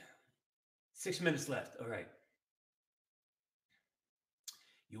see. 6 minutes left. All right.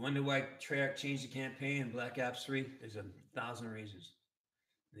 You wonder why Treyarch changed the campaign in Black Ops 3? There's 1,000 reasons.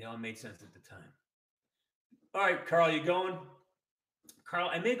 They all made sense at the time. All right, Carl, you going? Carl,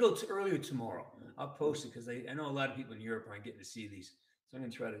 I may go earlier tomorrow. I'll post it because I know a lot of people in Europe aren't getting to see these. So I'm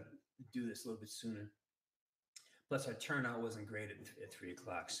going to try to do this a little bit sooner. Plus, our turnout wasn't great at 3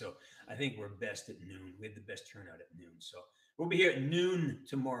 o'clock. So I think we're best at noon. We had the best turnout at noon. So we'll be here at noon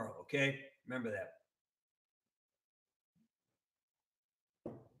tomorrow, okay? Remember that.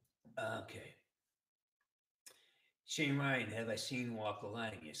 Okay. Shane Ryan, have I seen Walk the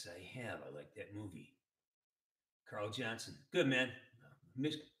Line? Yes, I have. I like that movie. Carl Johnson. Good, man.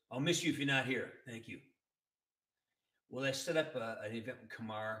 I'll miss you if you're not here. Thank you. Well, I set up an event with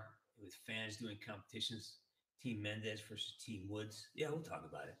Kamar with fans doing competitions. Team Mendez versus Team Woods. Yeah, we'll talk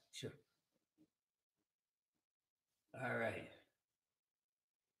about it. Sure. All right.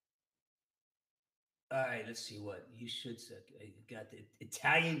 All right, let's see what you should say. I got the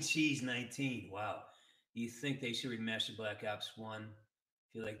Italian Cheese 19. Wow. You think they should remaster Black Ops 1?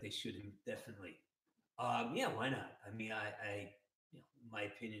 Feel like they should definitely. Yeah, why not? I mean, my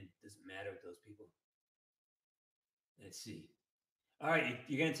opinion doesn't matter with those people. Let's see. All right,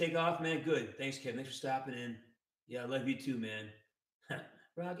 you're gonna take off, man. Good. Thanks, Kevin. Thanks for stopping in. Yeah, I love you too, man.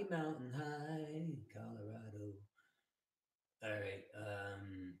 Rocky Mountain High, Colorado. All right.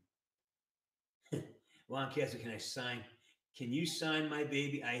 Juan Castro, can I sign? Can you sign my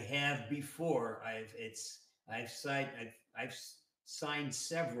baby? I have before. I've signed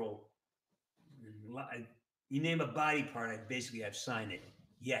several. You name a body part, I've signed it.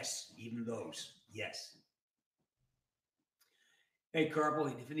 Yes, even those. Yes. Hey, Carpal,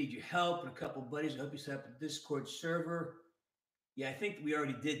 if you need your help and a couple buddies, I hope you set up a Discord server. Yeah, I think we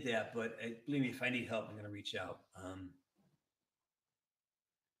already did that, but believe me, if I need help, I'm going to reach out.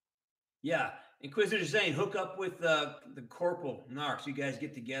 Yeah, Inquisitor Zane, hook up with the Corporal Narcs. You guys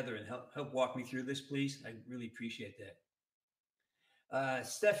get together and help walk me through this, please. I really appreciate that.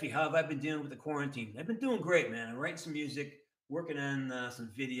 Steffi, how have I been dealing with the quarantine? I've been doing great, man. I'm writing some music, working on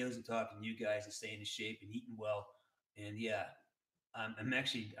some videos and talking to you guys and staying in shape and eating well. And yeah, I'm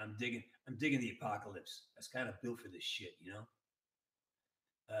digging the apocalypse. That's kind of built for this shit, you know.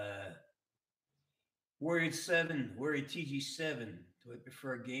 Warrior 7, Warrior TG7. Do I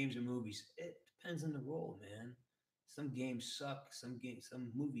prefer games or movies? It depends on the role, man. Some games suck. Some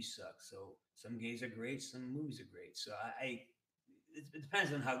movies suck. So some games are great. Some movies are great. So it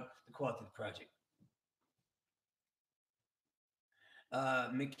depends on how the quality of the project.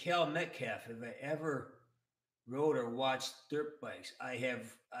 Mikhail Metcalf, have I ever rode or watched dirt bikes? I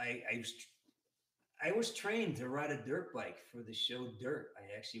have. I was trained to ride a dirt bike for the show Dirt.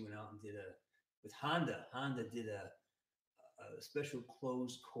 I actually went out and did with Honda. Honda did a special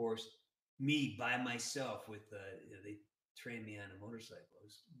closed course. Me by myself with they trained me on a motorcycle. It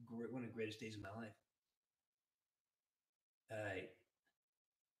was great, one of the greatest days of my life.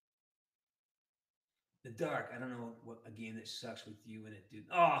 The Dark. I don't know what a game that sucks with you in it, dude.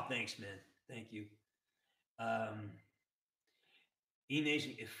 Oh, thanks, man. Thank you.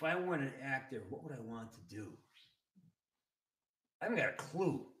 E-Nation, if I weren't an actor, what would I want to do? I haven't got a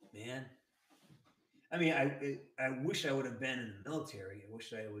clue, man. I mean, I wish I would have been in the military. I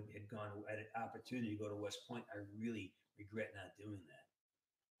wish I had gone at an opportunity to go to West Point. I really regret not doing that.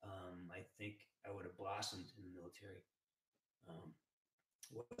 I think I would have blossomed in the military.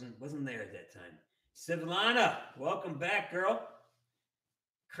 Wasn't there at that time. Savlana, welcome back, girl.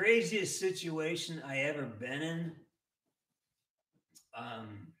 Craziest situation I ever been in.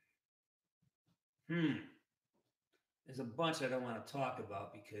 Um, hmm. There's a bunch I don't want to talk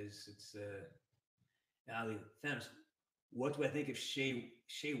about because it's Ali Thanos. What do I think of Shea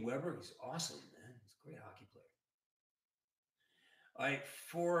Weber? He's awesome, man. He's a great hockey player. All right,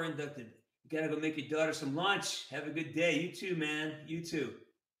 four inducted. You gotta go make your daughter some lunch. Have a good day. You too, man. You too.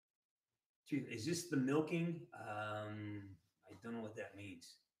 Is this the milking? I don't know what that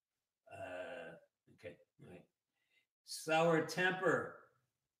means. Uh, okay, all right. Sour temper.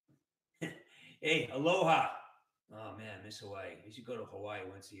 Hey, aloha. Oh man, I miss Hawaii. We should go to Hawaii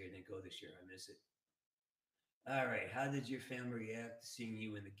once a year, then go this year. I miss it. All right. How did your family react to seeing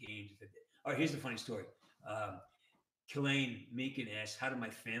you in the games? All right, here's the funny story. Um, Killane Meekin asked, "How did my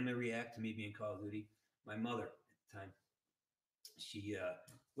family react to me being Call of Duty?" My mother at the time, she,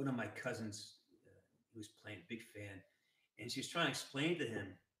 one of my cousins, was playing, big fan, and she was trying to explain to him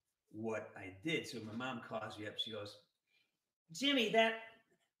what I did. So my mom calls me up. She goes, "Jimmy,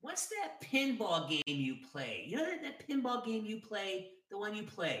 what's that pinball game you play? You know that pinball game you play, the one you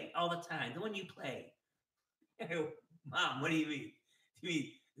play all the time, the one you play." I go, "Mom, what do you mean? Do you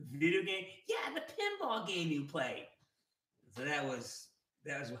mean video game? Yeah, the pinball game you play." So that was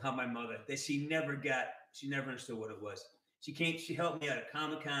how my mother, that she never understood what it was. She helped me out at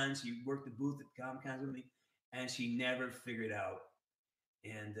Comic Con. She worked the booth at Comic Cons with me, and she never figured out.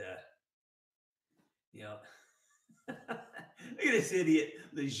 And you know, look at this idiot,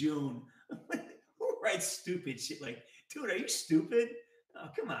 Lejeune, who writes stupid shit like, "Dude, are you stupid? Oh,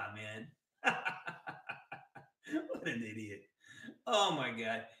 come on, man." What an idiot. Oh my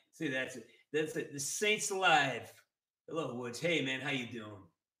God. See, that's it. That's it. The Saints alive. Hello, Woods. Hey, man, how you doing?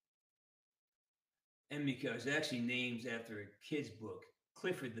 Emiko is actually named after a kid's book,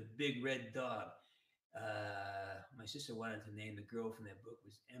 Clifford the Big Red Dog. My sister wanted to name the girl from that book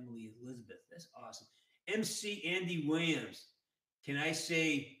was Emily Elizabeth. That's awesome. MC Andy Williams. Can I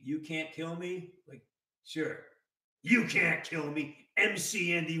say you can't kill me? Like, sure. You can't kill me.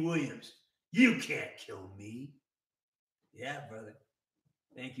 MC Andy Williams. You can't kill me. Yeah, brother.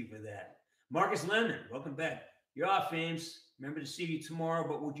 Thank you for that. Marcus Lemon, welcome back. You're off, Ames. Remember to see you tomorrow,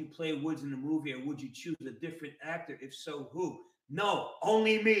 but would you play Woods in the movie or would you choose a different actor? If so, who? No,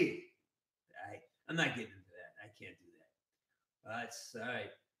 only me. I'm not getting into that. I can't do that. That's all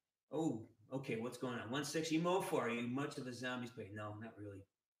right. Oh, okay. What's going on? 160 Mofo. Are you much of a zombies player? No, not really.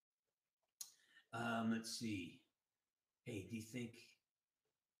 Let's see. Hey, do you think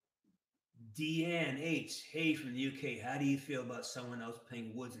Deanne H. Hey from the UK? How do you feel about someone else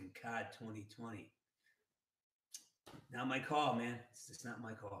playing Woods in COD 2020? Not my call, man. It's just not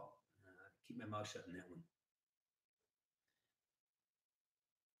my call. Keep my mouth shut on that one.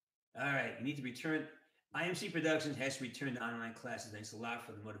 All right, you need to return. IMC Productions has to return to online classes. Thanks a lot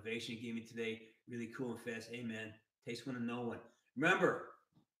for the motivation you gave me today. Really cool and fast. Hey, man, takes one to know one. Remember,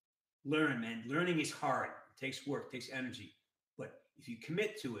 learn, man. Learning is hard. It takes work, it takes energy. But if you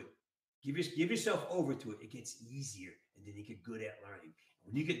commit to it, give yourself over to it, it gets easier. And then you get good at learning.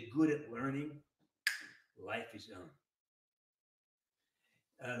 When you get good at learning, life is on.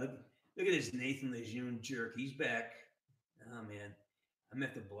 Look at this Nathan Lejeune jerk. He's back. Oh, man. I'm going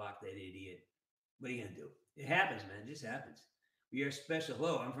to have to block that idiot. What are you going to do? It happens, man. It just happens. We are special.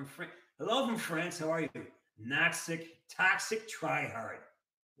 Hello, I'm from France. Hello from France. How are you? Toxic Tryhard.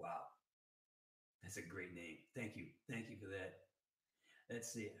 Wow. That's a great name. Thank you. Thank you for that.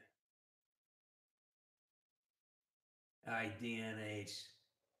 Let's see. All right, DNH.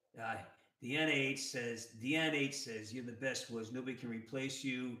 Uh, DNH says, you're the best, Woods. Nobody can replace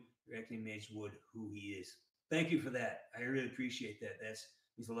you. Your acting makes Wood who he is. Thank you for that. I really appreciate that. That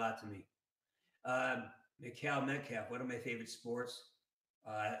means a lot to me. Mikhail Metcalf, one of my favorite sports.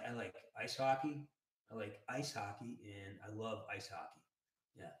 I like ice hockey. I like ice hockey, and I love ice hockey.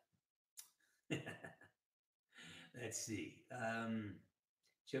 Yeah. Let's see.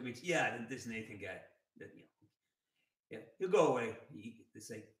 Chubby, yeah, this Nathan guy. Yeah, he'll go away. It's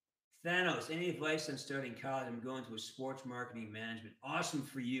like Thanos. Any advice on starting college? I'm going to a sports marketing management. Awesome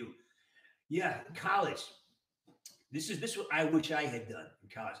for you. Yeah, college. This what I wish I had done in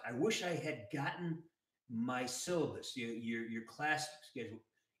college. I wish I had gotten my syllabus, your class schedule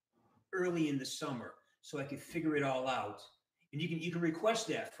early in the summer, so I could figure it all out. And you can request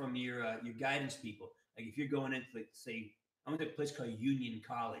that from your guidance people. Like if you're going into, like, say, I went to a place called Union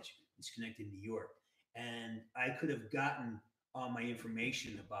College. It's connected in New York, and I could have gotten all my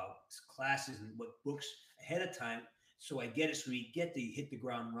information about classes and what books ahead of time, so I get it. So we get to hit the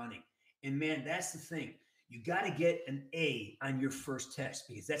ground running. And man, that's the thing. You got to get an A on your first test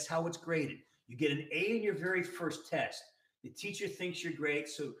because that's how it's graded. You get an A in your very first test. The teacher thinks you're great,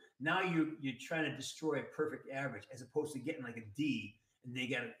 so now you're trying to destroy a perfect average as opposed to getting like a D, and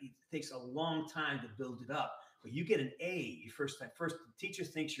it takes a long time to build it up. But you get an A your first time. First, the teacher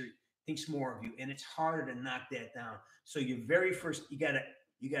thinks more of you, and it's harder to knock that down. So your very first, you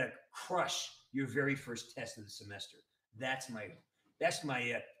gotta crush your very first test of the semester. That's my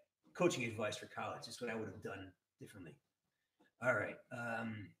coaching advice for college. That's what I would have done differently. All right.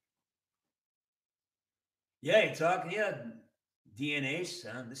 Yeah, you talk. Yeah, DNA.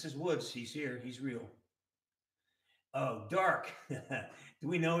 This is Woods. He's here. He's real. Oh, dark. Do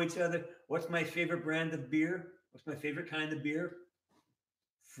we know each other? What's my favorite brand of beer? What's my favorite kind of beer?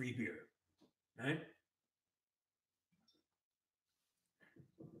 Free beer. Right?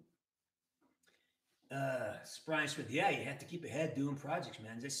 Brian Smith. Yeah, you have to keep ahead doing projects,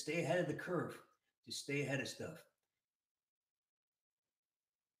 man. Just stay ahead of the curve. Just stay ahead of stuff.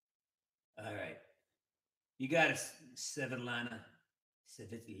 All right. You got a Svetlana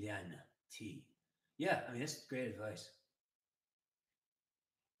T. Yeah, I mean, that's great advice.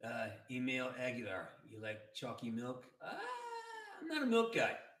 Email Aguilar. You like chalky milk? I'm not a milk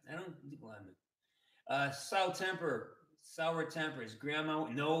guy. I don't think well, sour temper. Sour temper. Is grandma?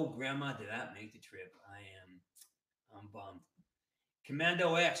 No, grandma did not make the trip. I'm bummed.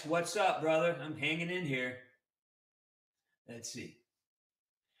 Commando X. What's up, brother? I'm hanging in here. Let's see.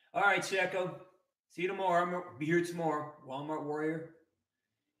 All right, Checo. See you tomorrow. I'll be here tomorrow. Walmart Warrior.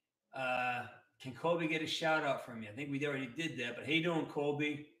 Can Colby get a shout out from you? I think we already did that, but how you doing,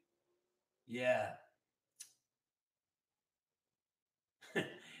 Colby? Yeah.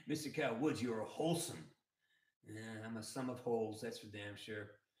 Mr. Cal Woods, you are wholesome. Yeah, I'm a sum of holes, that's for damn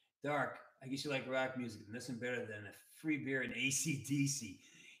sure. Dark, I guess you like rock music. Nothing better than a free beer and AC/DC.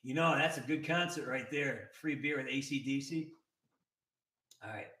 You know, that's a good concert right there. Free beer with AC/DC.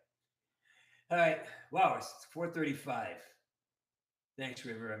 All right. All right. Wow, it's 4:35. Thanks,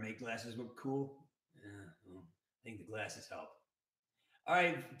 River. I make glasses look cool. Yeah, well, I think the glasses help. All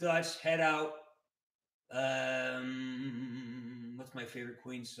right, Dutch, head out. What's my favorite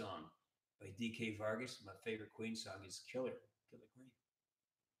Queen song? By DK Vargas. My favorite Queen song is Killer. Killer Queen.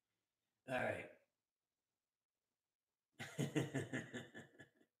 All right.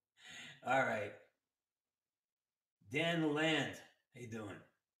 All right. Dan Land. How you doing?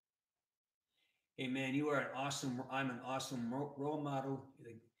 Hey man, you are an awesome. I'm an awesome role model.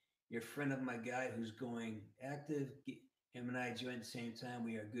 You're a friend of my guy who's going active. Him and I joined at the same time.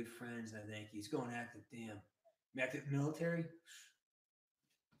 We are good friends, and I think he's going active. Damn, active military.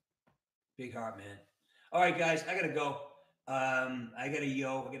 Big heart, man. All right, guys, I gotta go. I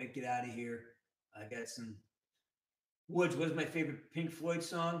gotta get out of here. I got some Woods. What's my favorite Pink Floyd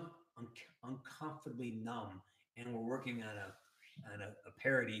song? Uncomfortably Numb, and we're working on a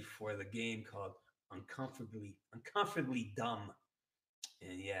parody for the game called Uncomfortably Dumb.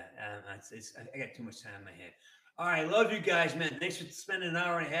 And yeah, I got too much time in my head. All right, love you guys, man. Thanks for spending an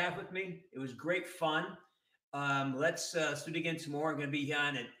hour and a half with me. It was great fun. Let's do it again tomorrow. I'm going to be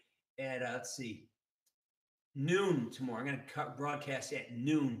on at let's see, noon tomorrow. I'm going to broadcast at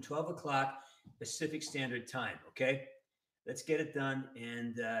noon, 12 o'clock Pacific Standard Time. Okay, let's get it done,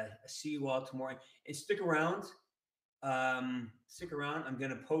 and see you all tomorrow. And stick around. Stick around. I'm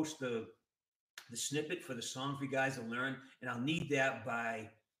going to post the snippet for the song for you guys to learn, and I'll need that by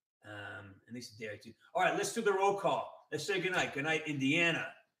at least a day or two. All right, let's do the roll call. Let's say goodnight. Good night, Indiana.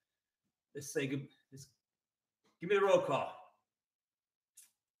 Let's say good. Give me the roll call.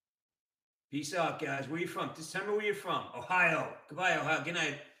 Peace out, guys. Where you from? Just tell me where you're from. Ohio. Goodbye, Ohio. Good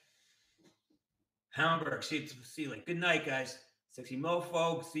night. Hamburg. See you later. Good night, guys. Sexy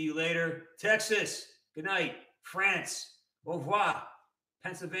mofo. See you later. Texas. Good night. France. Au revoir.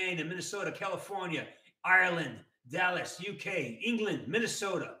 Pennsylvania, Minnesota, California, Ireland, Dallas, UK, England,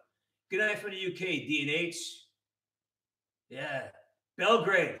 Minnesota. Good night from the UK, DNH. Yeah.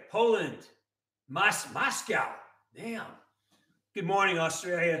 Belgrade, Poland, Moscow. Damn. Good morning,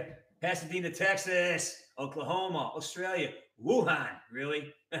 Australia. Pasadena, Texas, Oklahoma, Australia, Wuhan,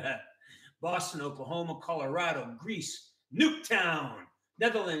 really? Boston, Oklahoma, Colorado, Greece, Nuketown,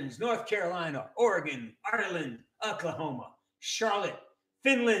 Netherlands, North Carolina, Oregon, Ireland, Oklahoma, Charlotte,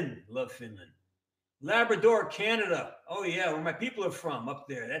 Finland, love Finland. Labrador, Canada. Oh yeah, where my people are from up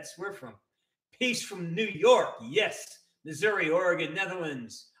there. That's where we're from. Peace from New York. Yes. Missouri, Oregon,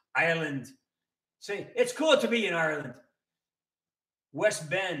 Netherlands, Ireland. Say, it's cool to be in Ireland. West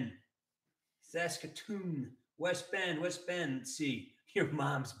Bend, Saskatoon, West Bend. Let's see. Your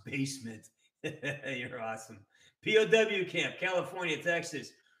mom's basement. You're awesome. POW camp, California,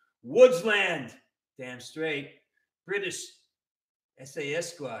 Texas. Woodsland, Damn straight. British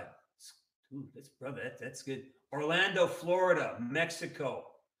SAS squad. Ooh, that's brother. That's good. Orlando, Florida, Mexico,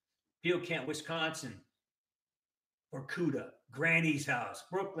 Peel Camp, Wisconsin, Bermuda, Granny's house,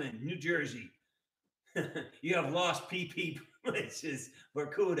 Brooklyn, New Jersey. You have lost PP places,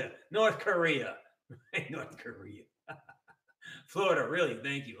 Bermuda, North Korea, North Korea, Florida. Really,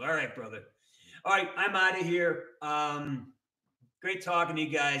 thank you. All right, brother. All right, I'm out of here. Great talking to you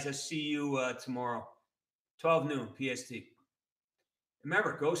guys. I'll see you tomorrow, 12 noon PST.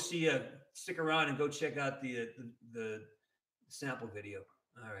 Remember, go see stick around and go check out the sample video.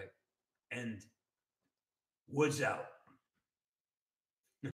 All right, and Woods out.